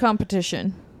chili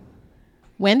competition?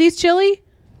 Wendy's chili.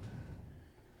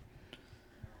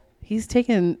 He's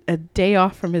taking a day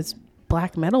off from his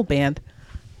black metal band.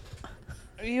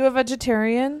 Are you a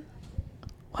vegetarian?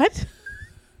 What?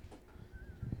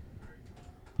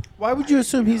 Why would you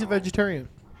assume he's a vegetarian?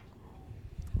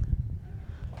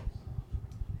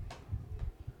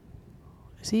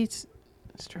 Is he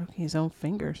stroking his own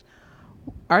fingers?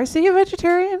 Is he a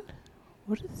vegetarian?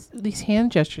 What is these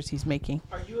hand gestures he's making?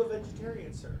 Are you a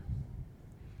vegetarian, sir?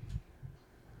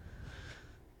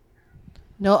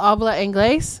 No habla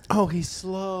inglés? Oh, he's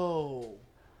slow.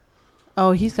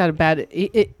 Oh, he's got a bad...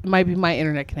 It might be my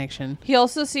internet connection. He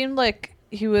also seemed like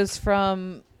he was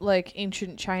from like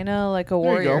ancient China, like a There you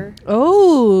go. warrior.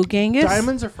 Oh, Genghis.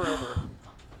 Diamonds are forever.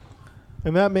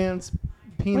 And that man's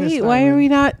penis. Wait, why are we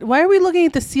not... Why are we looking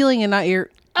at the ceiling and not your...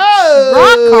 Oh,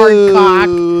 Rock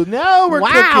hard cock. Now we're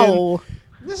cooking. Wow.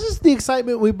 This is the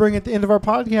excitement we bring at the end of our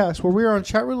podcast, where we are on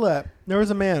chat roulette. There was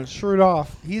a man, shirt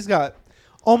off. He's got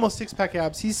almost 6-pack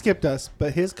abs. He skipped us,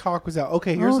 but his cock was out.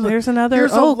 Okay, here's There's another...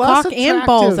 here's a Oh, less cock and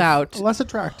balls attractive- out. Less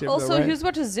attractive. Also, though, right? he was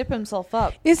about to zip himself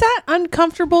up. Is that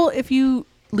uncomfortable if you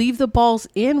leave the balls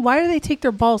in? Why do they take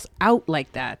their balls out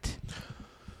like that?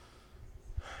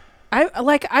 I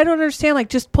don't understand. Like,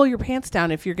 just pull your pants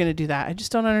down if you're going to do that. I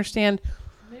just don't understand.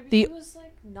 Maybe The- he was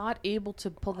like not able to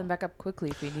pull them back up quickly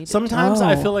if he needed. Sometimes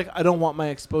I Oh. feel like I don't want my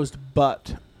exposed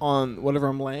butt on whatever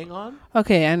I'm laying on.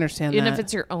 Okay, I understand Even that. if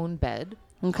it's your own bed.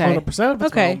 Okay. 100% if it's my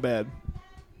Okay. own bed.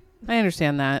 I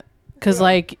understand that. Because,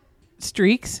 like,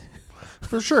 streaks.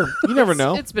 For sure. You never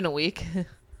know. It's been a week.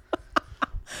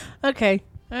 Okay.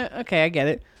 Okay, I get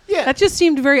it. Yeah. That just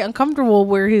seemed very uncomfortable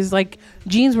where his, like,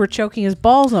 jeans were choking his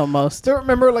balls almost. Don't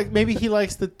remember, like, maybe he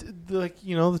likes the like,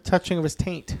 you know, the touching of his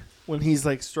taint when he's,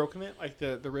 like, stroking it, like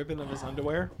the ribbon of his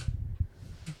underwear.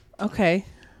 Okay.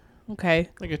 Okay.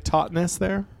 Like a tautness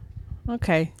there.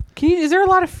 Okay. Is there a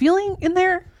lot of feeling in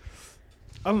there?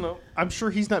 I don't know. I'm sure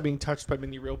he's not being touched by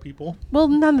many real people. Well,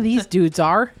 none of these dudes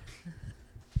are.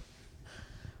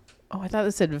 Oh, I thought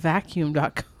it said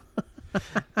vacuum.com.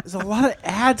 There's a lot of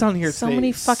ads on here So today.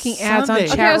 many fucking ads on Sunday.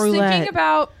 chat Okay, I was roulette. thinking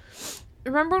about.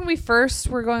 Remember when we first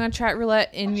were going on chat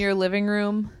roulette in your living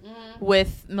room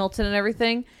with Milton and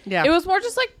everything? Yeah. It was more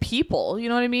just like people. You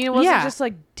know what I mean? It wasn't Yeah. just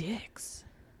like dicks.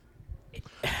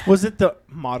 Was it the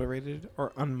moderated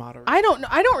or unmoderated? I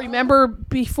don't remember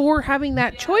before having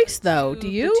that choice though. Do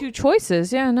you? The two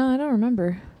choices. Yeah, no, I don't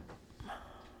remember.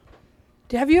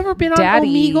 Have you ever been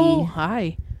Daddy. on Omegle?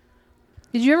 Hi.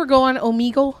 Did you ever go on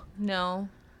Omegle? No,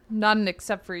 not an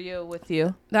except for you with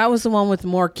you. That was the one with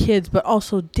more kids, but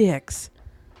also dicks.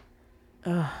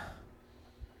 I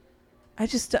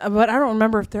just, but I don't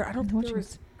remember if there. I don't think there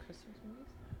was.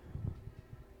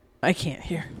 I can't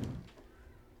hear.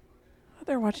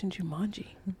 They're watching Jumanji.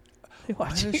 They're Why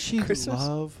watching does she Christmas.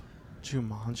 love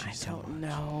Jumanji I so don't much?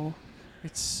 know.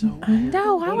 It's so weird.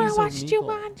 What is Omegle?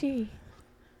 Jumanji.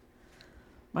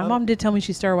 My mom did tell me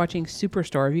she started watching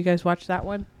Superstore. Have you guys watched that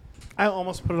one? I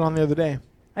almost put it on the other day.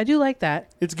 I do like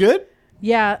that. It's good?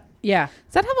 Yeah. Does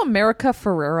that have America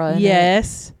Ferrera in it?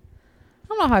 Yes. I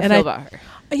don't know how I And feel about her.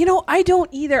 You know, I don't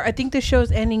either. I think the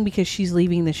show's ending because she's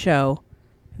leaving the show.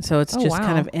 And so it's Oh, just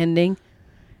kind wow. of ending.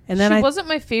 And then She wasn't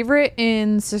my favorite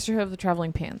in Sisterhood of the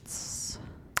Traveling Pants.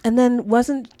 and then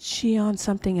wasn't she on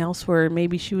something else where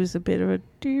maybe she was a bit of a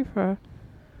diva?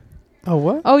 Oh,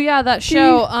 what? Oh yeah, that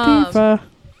show. Diva.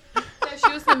 Yeah,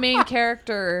 she was the main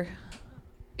character.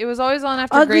 It was always on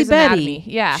after Ugly Grey's Betty. Anatomy.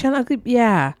 Yeah. She on Ugly,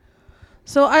 yeah.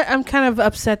 So I'm kind of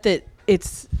upset that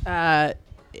it's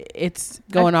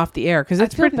going off the air because I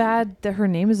it's feel pretty bad that her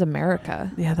name is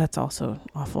America. Yeah, that's also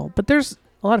awful. But there's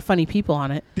a lot of funny people on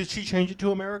it. Did she change it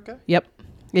to America? Yep.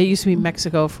 It used to be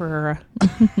Mexico for her.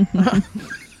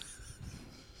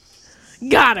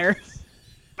 Got her.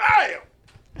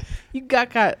 Bam! You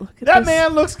got. Look at That this. man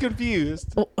looks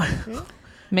confused. Oh,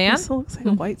 Man? this looks like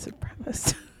a white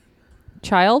supremacist.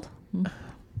 Child?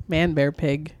 Man, bear,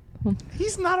 pig.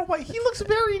 He's not a white. He looks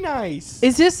very nice.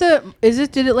 Did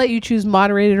it let you choose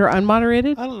moderated or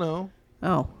unmoderated? I don't know.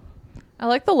 Oh. I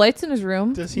like the lights in his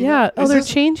room. Does he? Yeah. not- Oh, is they're this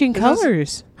changing is this-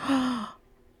 colors.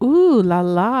 Ooh, la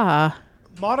la.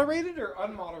 moderated or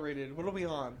unmoderated? What are we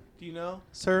on? Do you know,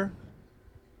 sir?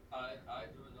 I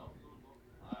don't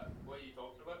know. What are you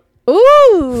talking about?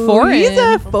 Ooh, Foreign. he's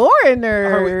a Are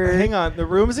foreigner. we- hang on. The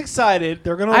room is excited.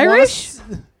 They're gonna Irish?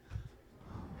 Want us-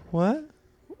 what?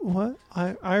 What?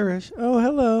 Irish? Oh,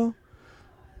 hello.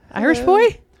 Irish Hello.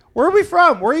 boy? Where are we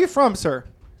from? Where are you from, sir?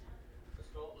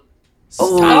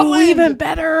 Oh, Scotland. even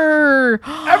better.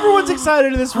 Everyone's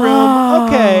excited in this room.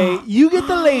 Okay, you get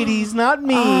the ladies, not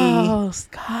me. Oh,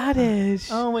 Scottish.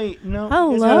 Oh wait, no. you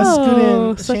guys Hello. gotta scoot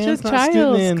in. Such Shan's a not child.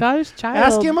 scooting in. Scottish child.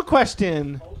 Ask him a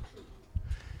question.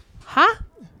 Huh? Have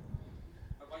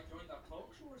I joined that talk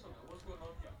show or something? What's going on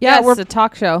here? Yeah, Yes, a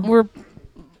talk show. we're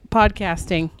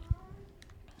podcasting.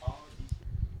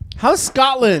 How's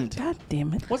Scotland? God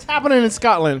damn it. What's happening in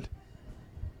Scotland?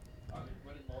 We're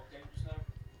in lockdown just now.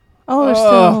 Oh,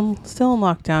 they're still in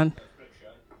lockdown.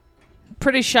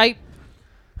 Pretty shite.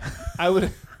 I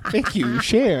would thank you,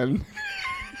 Shan.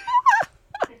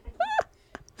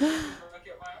 I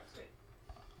get my accent.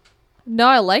 No,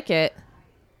 I like it.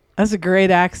 That's a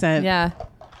great accent. Yeah.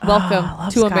 Welcome I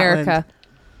love to Scotland. America.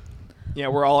 Yeah,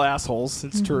 we're all assholes.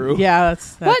 It's true. Yeah,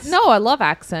 that's What? No, I love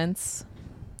accents.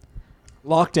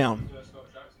 Lockdown. Do a Scottish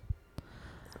accent.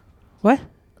 What?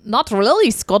 Not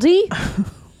really, Scotty.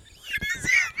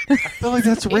 I feel like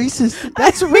that's racist.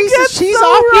 That's racist. that's She's so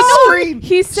off the wrong. screen.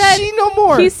 He said. She no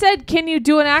more. He said, "Can you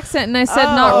do an accent?" And I said,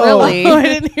 "Not Oh. really." I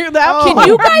didn't hear that. Oh. Can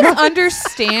you guys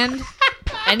understand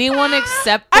anyone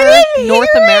except for I didn't North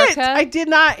hear America? It. I did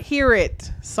not hear it.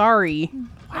 Sorry.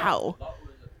 Wow. That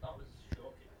was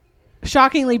shocking.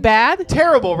 Shockingly bad.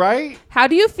 Terrible, right? How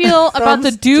do you feel about the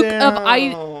Thumbs Duke down.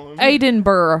 of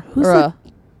Edinburgh? Who's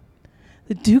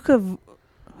the Duke of...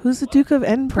 Who's the Duke of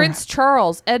Edinburgh? Prince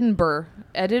Charles, Edinburgh.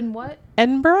 What?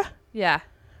 Edinburgh? Yeah.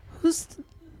 Who's...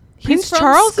 He's Prince from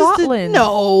Charles is the- Scotland.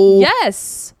 no.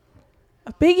 Yes.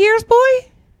 A big ears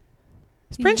boy?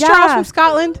 Is Prince Yeah. Charles from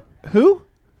Scotland? Who?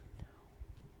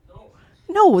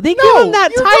 No, they give No, him that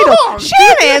you're title. wrong.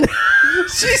 Shannon!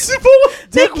 She's full.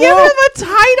 They give him a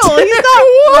title. He's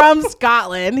not from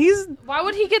Scotland. He's Why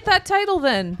would he get that title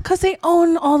then? because they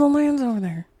own all the lands over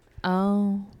there.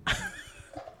 Oh.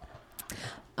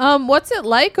 What's it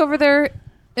like over there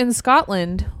in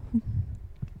Scotland?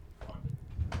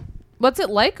 What's it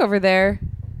like over there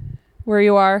where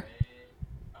you are?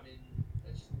 I mean,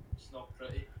 it's not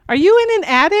pretty. Are you in an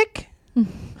attic? I'm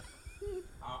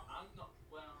not,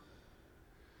 well,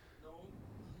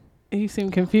 no. You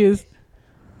seem confused.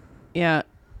 Yeah.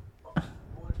 On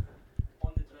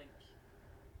the drink.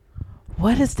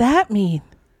 What does that mean?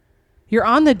 You're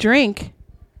on the drink.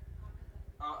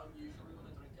 I'm usually on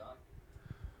the drink,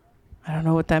 I don't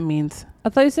know what that means. I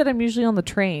thought you said I'm usually on the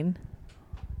train.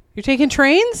 You're taking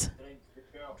trains? Drink,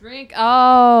 prepare. Drink.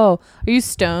 Oh, are you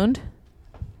stoned?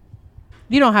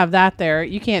 You don't have that there.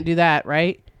 You can't do that,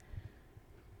 right?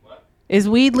 What? Is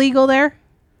weed legal there?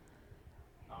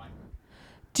 Aye.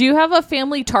 Do you have a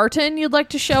family tartan you'd like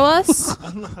to show us? I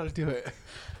don't know how to do it.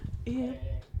 Yeah.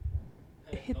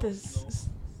 Hit this.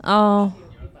 Oh.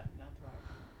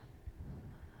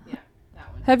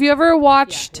 Have you ever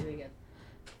watched?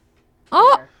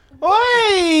 Oh,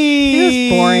 Oi! He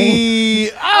was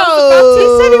boring. Oh!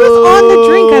 He said he was on the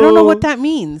drink. I don't know what that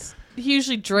means. he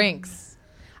usually drinks.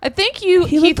 I think he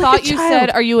looked like thought a you child.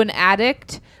 said, "Are you an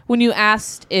addict?" when you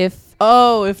asked if.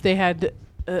 Oh, if they had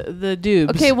the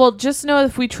dubs. Okay, well, just know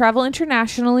if we travel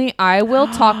internationally, I will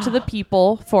talk to the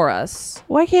people for us.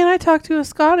 Why can't I talk to a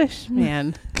Scottish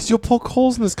man? Because you'll poke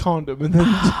holes in this condom and then.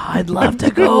 I'd love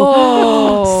to go.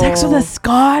 Oh. Sex with a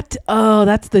Scot. Oh,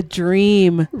 that's the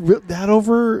dream. That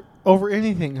over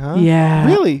anything, huh? Yeah.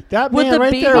 Really? That With man the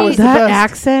right baby- there was the That best.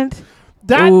 accent.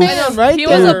 That Oof. man right he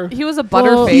there. was a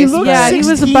Well, butterface. he looked yeah, he was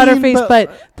a 16, butterface,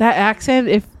 but that accent,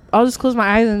 if I'll just close my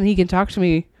eyes and he can talk to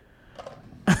me.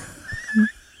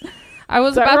 I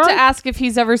was Is that about to wrong? ask if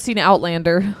he's ever seen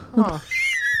Outlander. Huh.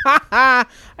 I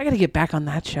got to get back on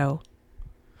that show.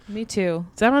 Me too.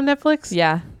 Is that on Netflix?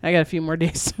 Yeah. I got a few more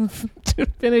days to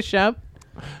finish up.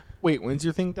 Wait, when's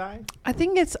your thing die? I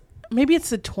think maybe it's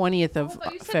the 20th of I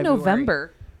thought you said February.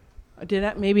 November. Did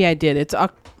I? Maybe I did. It's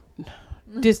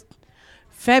just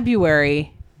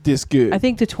February. This good. I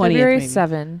think the 20th. February maybe.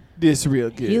 7. This real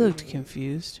good. He looked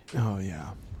confused. Oh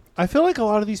yeah. I feel like a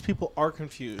lot of these people are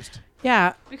confused.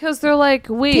 Yeah. Because they're like,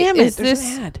 wait, Damn it. is There's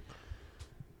this... an ad.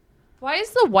 Why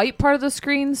is the white part of the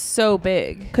screen so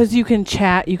big? Because you can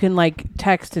chat, you can like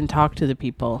text and talk to the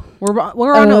people. We're on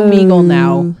Omegle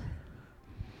now.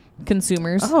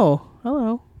 Consumers. Oh,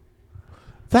 hello.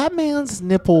 That man's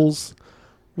nipples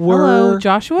were. Hello,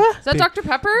 Joshua. Is that Dr.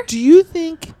 Pepper? Do you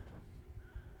think?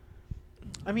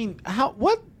 I mean,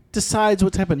 what decides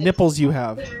what type of nipples you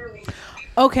have?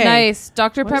 Okay. Nice.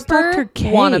 Dr. What is Pepper Dr.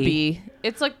 K? wannabe.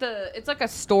 It's like a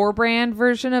store brand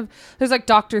version of there's like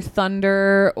Dr.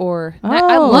 Thunder or I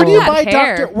Oh. love Where do you that buy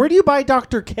hair. Where do you buy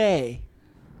Dr. K?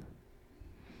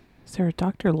 Is there a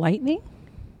Dr. Lightning?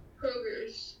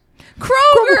 Kroger's.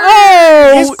 Kroger.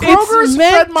 Oh, Is Kroger's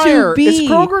Fred Meyer? be. Is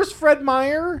Kroger's Fred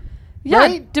Meyer? Yeah,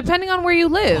 Right? depending on where you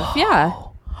live. Yeah.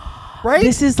 Right?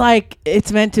 This is like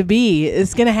it's meant to be.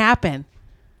 It's gonna happen.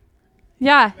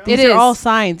 Yeah, These it is. are all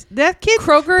signs. That kid,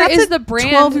 Kroger that's is a the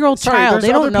brand. 12-year-old Sorry, child. there's They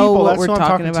don't other know people. what That's we're who I'm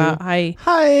talking talking about. to. Hi.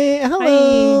 Hi,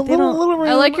 hello. They don't- little room.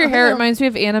 I like your hair. It Yeah. reminds me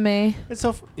of anime. It's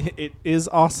so. It is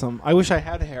awesome. I wish I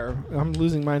had hair. I'm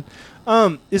losing mine.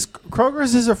 Is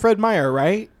Kroger's is a Fred Meyer,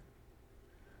 right?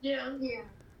 Yeah.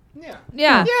 Yeah.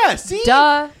 Yeah. Yeah. See.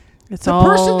 Duh. It's The all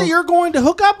person that you're going to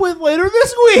hook up with later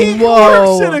this week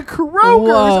Whoa. works at a Kroger's.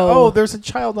 Whoa. Oh, there's a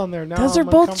child on there now. Those I'm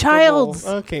are both uncomfortable. childs.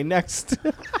 Okay, next.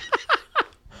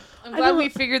 I'm glad we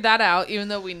figured that out, even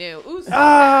though we knew. Ooh,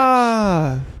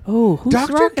 Ah. Oh, who's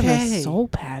Dr. rocking K. a soul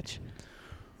patch?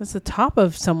 That's the top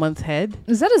of someone's head.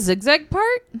 is that a zigzag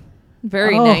part?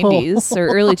 Very Oh. 90s or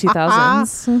early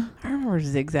 2000s. I remember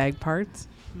zigzag parts.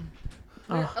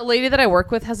 A lady that I work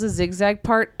with has a zigzag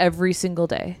part every single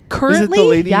day. Currently, Is it the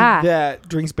lady Yeah. that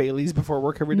drinks Bailey's before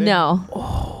work every day?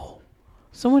 No.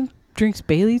 someone drinks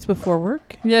Bailey's before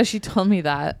work. Yeah, she told me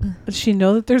that. Does she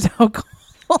know that there's alcohol?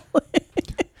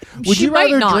 Would She you might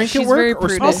rather not. drink She's at work very or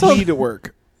smoke prudish. Also- weed at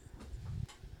work?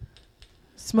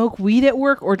 Smoke weed at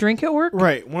work or drink at work?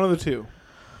 Right, one of the two.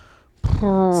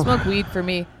 Smoke weed for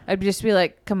me. I'd just be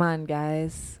like, come on,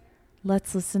 guys.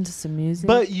 Let's listen to some music.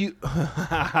 But you,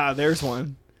 there's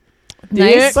one.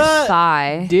 nice Dicks. But-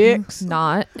 thigh. Dicks.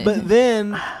 Not. But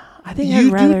then I think you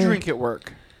I'd rather do drink at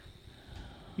work.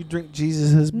 You drink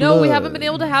Jesus' blood. No, we haven't been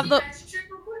able to have the. Guys, check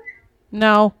real quick.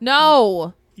 No.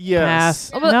 No.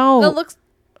 Yes. Pass. Oh, but No. That looks.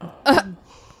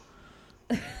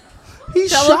 He That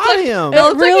shot looked like, him. That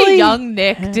looked like really- a young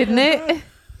Nick, didn't it?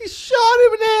 He shot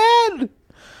him in the head.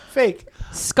 Fake.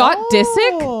 Scott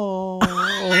Disick? Oh.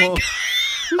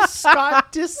 Who's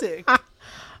Scott Disick?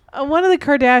 One of the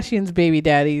Kardashians' baby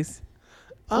daddies.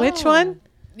 Which one?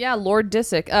 Yeah, Lord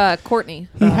Disick. Courtney.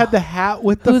 He had the hat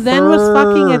with the Who fur. then was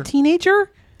fucking a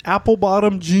teenager? Apple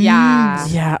bottom jeans. Yeah.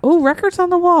 Yeah. Oh, records on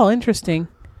the wall. Interesting.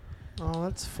 Oh,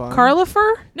 that's fun. Carla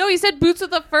Fur? No, he said boots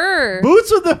with the fur.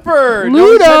 Boots with the fur. No,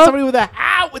 he Luda. said somebody with a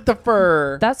hat with the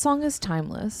fur. That song is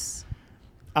timeless.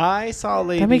 I saw a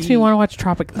lady. That makes me want to watch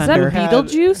Tropic Is that Thunder. had-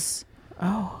 Beetlejuice?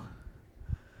 Oh.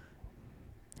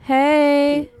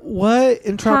 Hey. What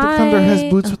in Tropic Hi. Thunder has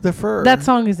boots with the fur? That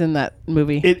song is in that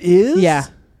movie. It is? Yeah.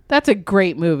 That's a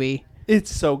great movie.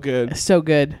 It's so good. So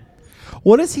good.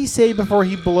 What does he say before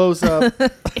he blows up?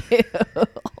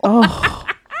 Oh.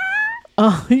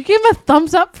 Oh, you gave him a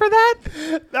thumbs up for that?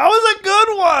 That was a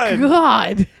good one.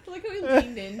 God. Look how he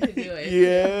leaned in to do it.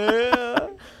 Yeah.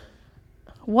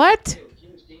 What?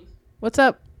 What's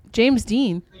up? James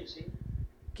Dean.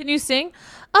 Can you sing?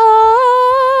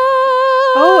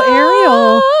 Oh,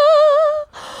 Ariel.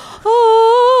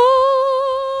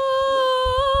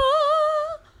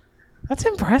 That's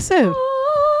impressive.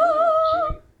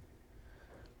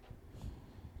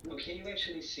 Can you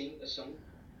actually sing a song?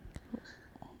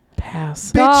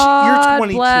 Pass. Bitch, you're God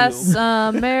 22. bless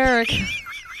America.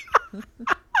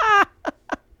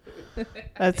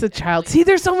 That's a child. See,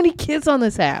 there's so many kids on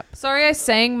this app. Sorry, I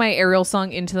sang my Ariel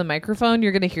song into the microphone.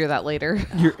 You're gonna hear that later.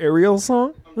 Your Ariel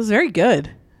song? It was very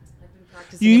good.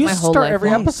 You my used to whole start life.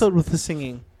 every Nice. episode with the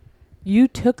singing. You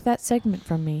took that segment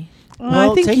from me.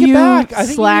 Well, I think take you it back. I think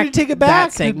you slacked need to take it that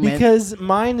back segment. because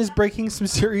mine is breaking some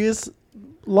serious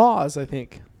laws, I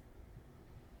think.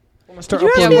 I'm gonna start Did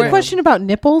you ask uploading me a them. question about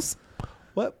nipples?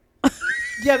 What?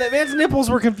 Yeah, that man's nipples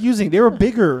were confusing. They were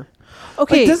bigger.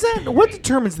 Okay. Like, does that? What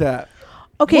determines that?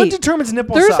 Okay. What determines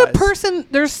nipple There's size? a person.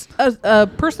 There's a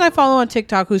person I follow on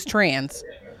TikTok who's trans,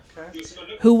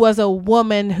 who was a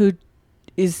woman who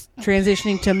is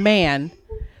transitioning to man,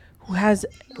 who has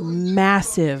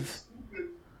massive.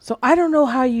 So I don't know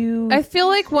how you. I feel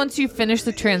like once you finish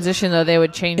the transition, though, they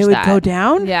would change it would that. go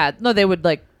down. Yeah, no, they would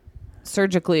like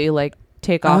surgically like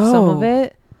take off some of Oh.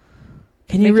 it.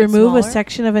 Can you make it remove a smaller?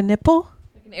 section of a nipple?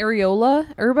 Like an areola.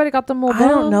 Everybody got them little I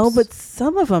don't know, bumps. but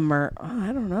some of them are.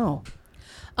 I don't know.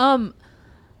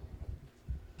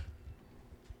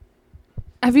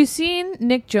 Have you seen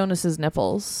Nick Jonas's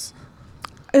nipples?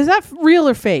 Is that real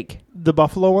or fake? The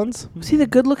buffalo ones? Was he the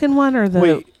good-looking one or the?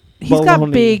 Wait, He's got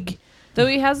baloney. big. Though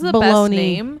he has the Baloney. best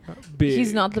name, Big.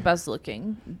 he's not the best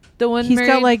looking. The one He's married,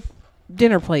 got like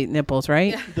dinner plate nipples,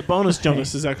 right? The bonus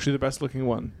Jonas is actually the best looking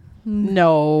one.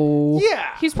 No.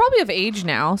 Yeah. He's probably of age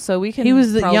now, so we can. He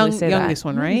was the probably say that. youngest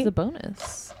one, No, right? He's the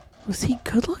bonus. Was he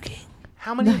good looking?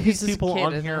 How many No, of he's these just a people kid,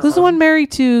 on isn't here? he? Who's the one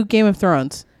married to Game of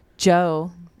Thrones?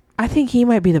 Joe. I think he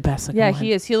might be the best looking Yeah, one.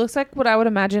 he is. He looks like what I would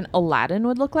imagine Aladdin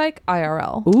would look like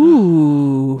IRL.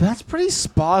 Ooh. That's pretty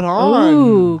spot on.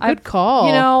 Ooh, good I've- call.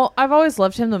 You know, I've always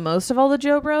loved him the most of all the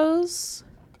Joe Bros.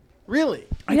 Really?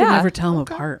 I yeah. can never tell him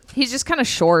apart. He's just kind of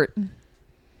short.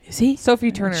 Is he?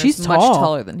 Sophie Turner She's is much tall.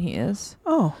 taller than he is.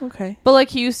 Oh, okay. But like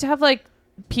he used to have like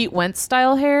Pete Wentz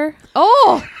style hair.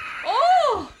 Oh,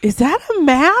 oh, Is that a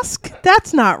mask?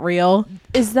 That's not real.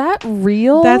 is that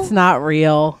real? That's not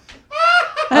real.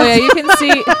 Oh yeah, you can see.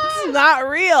 It's not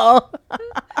real.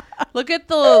 Look at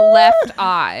the left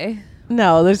eye.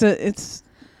 No, there's a. It's.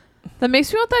 That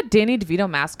makes me want that Danny DeVito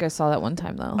mask I saw that one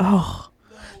time though. Oh,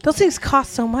 those things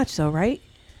cost so much, though, right?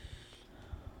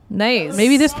 Nice.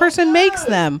 Maybe this person makes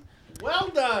them. Well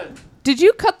done. Did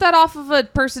you cut that off of a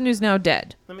person who's now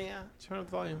dead? Let me turn up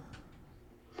the volume.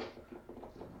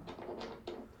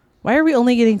 Why are we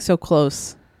only getting so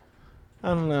close? I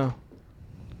don't know.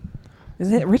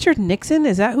 Is it Richard Nixon?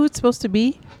 Is that who it's supposed to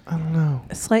be? I don't know.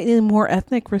 A slightly more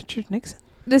ethnic Richard Nixon?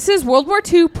 This is World War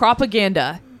II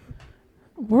propaganda.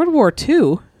 World War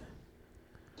II?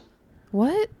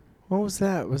 What? What was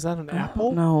that? Was that an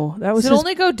apple? No, that was Does it his,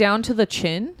 only go down to the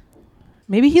chin?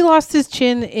 maybe he lost his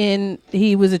chin in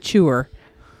he was a chewer,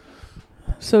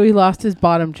 so he lost his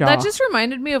bottom jaw. That just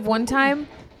reminded me of one time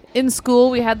in school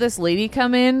we had this lady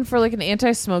come in for like an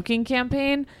anti-smoking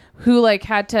campaign who like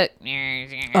had to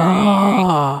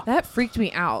Oh, that freaked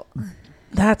me out.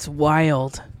 that's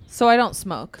wild. So I don't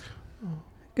smoke.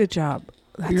 Good job.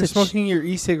 That's You're a smoking your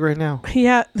e-cig right now.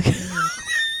 yeah,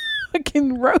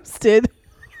 fucking roasted.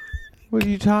 What are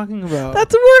you talking about?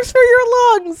 That's worse for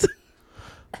your lungs.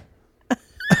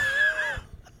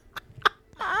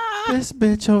 this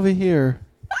bitch over here.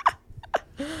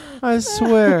 I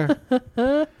swear. All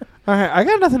right, I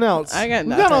got nothing else. I got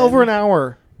We got nothing. over an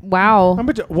hour. Wow.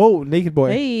 Whoa, naked boy.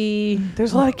 Hey,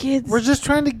 there's a lot of kids. We're just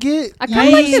trying to get. I kind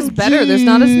of like this better. There's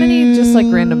not as many just like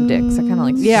random dicks. I kind of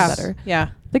like this yeah, better. yeah.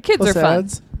 The kids What's are fun.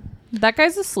 ads? That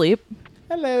guy's asleep.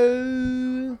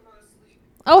 Hello.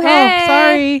 Oh, hey. Oh,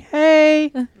 sorry.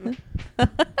 Hey.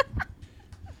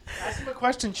 Ask him a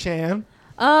question, Shan.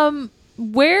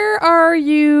 Where are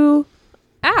you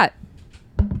at?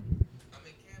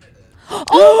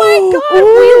 Oh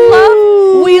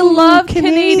my God, we love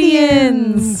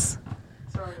Canadians.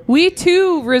 We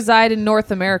too reside in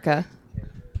North America.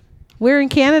 We're in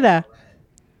Canada.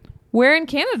 Where in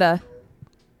Canada?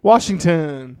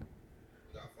 Washington.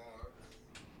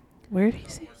 Where did he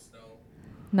say?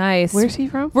 Nice. Where's he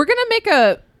from? We're gonna make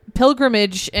a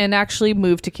pilgrimage and actually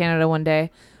move to Canada one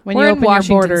day. When We're you in open your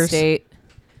Washington borders. State.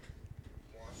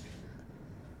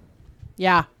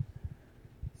 Yeah.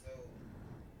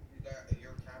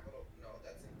 Your capital? No,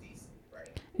 that's in DC,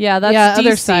 right? Yeah, that's yeah, DC.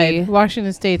 other side.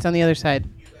 Washington State's on the other side.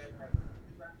 You guys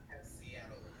have Seattle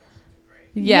and Washington, right?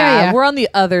 Yeah, Yeah. we're on the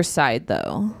other side though.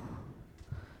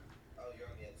 Oh, you're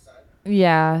on the other side?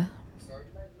 Yeah. So are you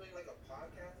guys doing like a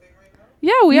podcast thing right now?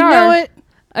 Yeah, we You are. know it.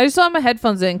 I just saw my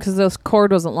headphones in because the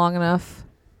cord wasn't long enough.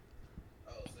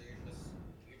 Oh, so you're just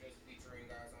featuring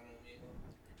guys on Omegle?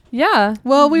 Yeah.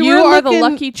 Well, we you were are the looking-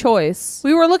 lucky choice.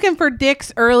 We were looking for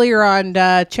dicks earlier on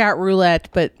chat roulette,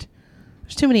 but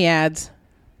there's too many ads.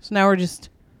 So now we're just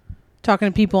talking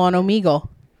to people on Omegle.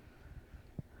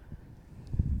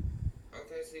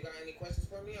 Okay, so you got any questions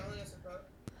for me? I'll answer,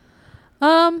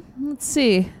 brother. Let's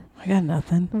see. I got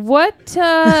nothing. What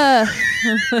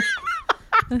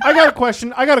I got a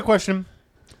question.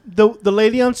 The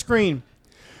lady on screen.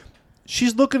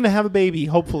 She's looking to have a baby,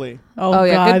 hopefully. Oh,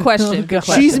 yeah, God. good question. Good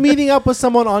question. She's meeting up with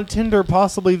someone on Tinder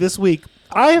possibly this week.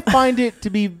 I find it to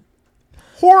be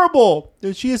horrible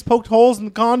that she has poked holes in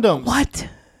the condoms. What?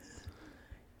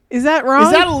 Is that wrong?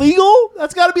 Is that illegal?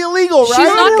 That's got to be illegal, right? She's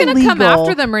not going to come illegal.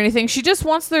 after them or anything. She just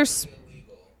wants their she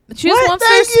just What? wants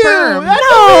Thank their you. sperm. That's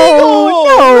No,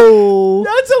 illegal. no.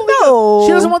 That's illegal. No.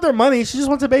 She doesn't want their money. She just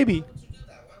wants a baby. Why do you do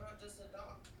that? Why not just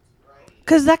adopt, right?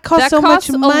 Because that costs That so costs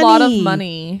much a money. lot of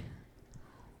money.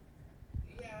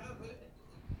 Yeah, but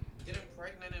getting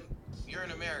pregnant you're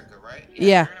in America, right?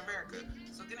 Yeah. You're in America.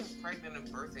 So getting pregnant and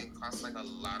birthing costs like a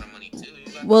lot of money too.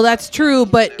 You got Well, that's true,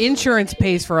 but insurance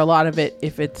pays for a lot of it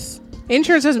if it's...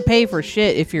 Insurance doesn't pay for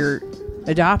shit if you're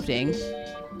adopting.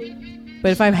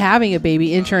 But if I'm having a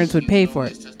baby, insurance would pay for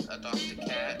it. Just adopt a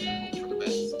cat and hope for the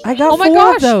best. I got Oh my 4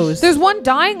 gosh. of those. There's one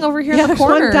dying over here yeah, in the there's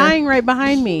corner. one dying right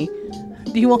behind me.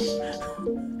 Do you want...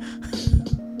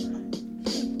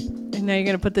 And now you're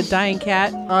going to put the dying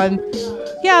cat on...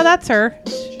 Yeah, that's her.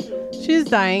 She's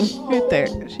dying. Right there.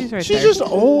 She's right She's there. just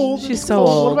old. She's so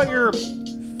old. What about your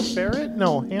ferret?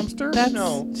 No, hamster? That's,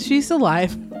 No. She's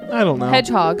alive. I don't know.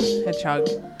 Hedgehog. Hedgehog.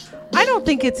 I don't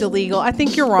think it's illegal. I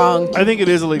think you're wrong. I think it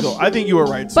is illegal. I think you were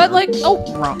right, sir. But like, oh,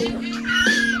 Wrong.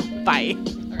 Bye.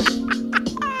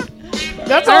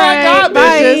 That's all All I got,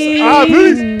 right, bitches. bye.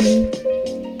 Peace.